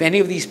 if any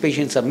of these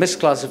patients are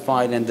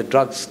misclassified and the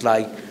drugs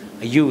are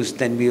used,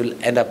 then we will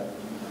end up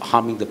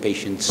harming the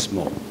patients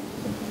more.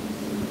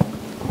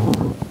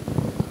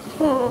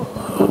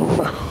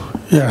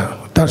 Yeah,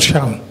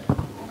 Darsham.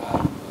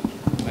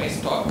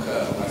 Nice talk,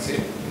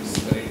 Wasim. It's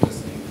very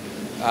interesting.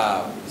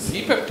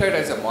 C-peptide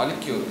as a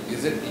molecule,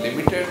 is it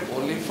limited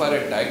only for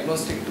a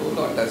diagnostic tool,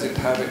 or does it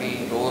have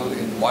any role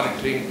in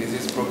monitoring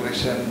disease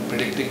progression,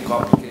 predicting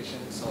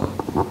complications?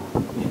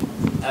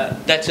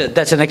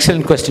 That's an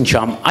excellent question,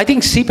 Shyam. I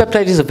think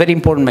C-peptide is a very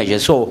important measure.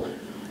 So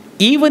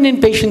even in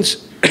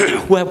patients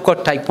who have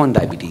got type 1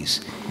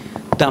 diabetes,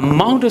 the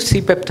amount of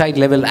C-peptide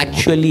level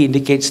actually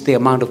indicates the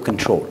amount of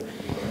control.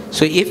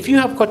 So if you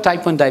have got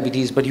type 1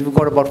 diabetes, but you've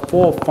got about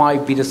 4 or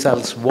 5 beta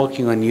cells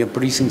working on you,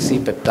 producing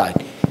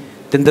C-peptide,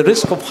 then the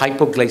risk of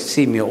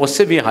hypoglycemia or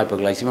severe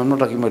hypoglycemia, I'm not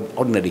talking about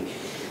ordinary,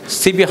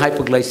 severe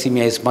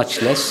hypoglycemia is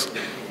much less.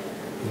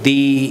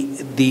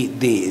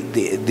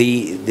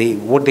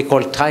 What they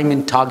call time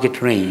in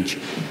target range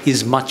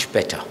is much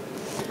better.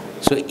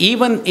 So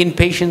even in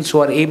patients who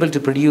are able to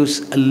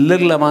produce a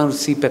little amount of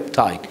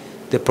C-peptide,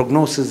 the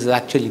prognosis is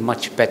actually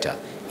much better,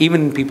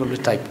 even in people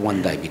with type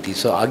 1 diabetes.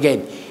 So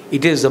again,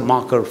 it is a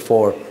marker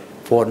for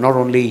not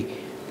only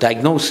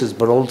diagnosis,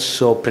 but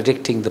also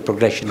predicting the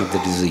progression of the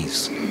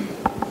disease.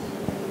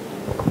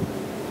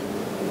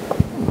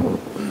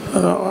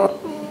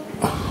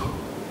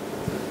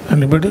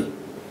 Anybody?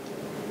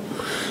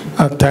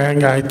 I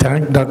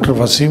thank Dr.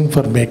 Wasim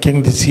for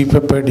making the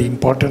C-peptide, the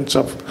importance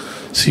of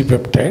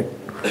C-peptide.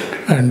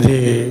 And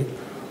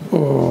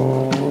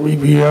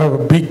we have a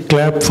big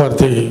clap for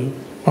the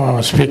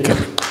speaker.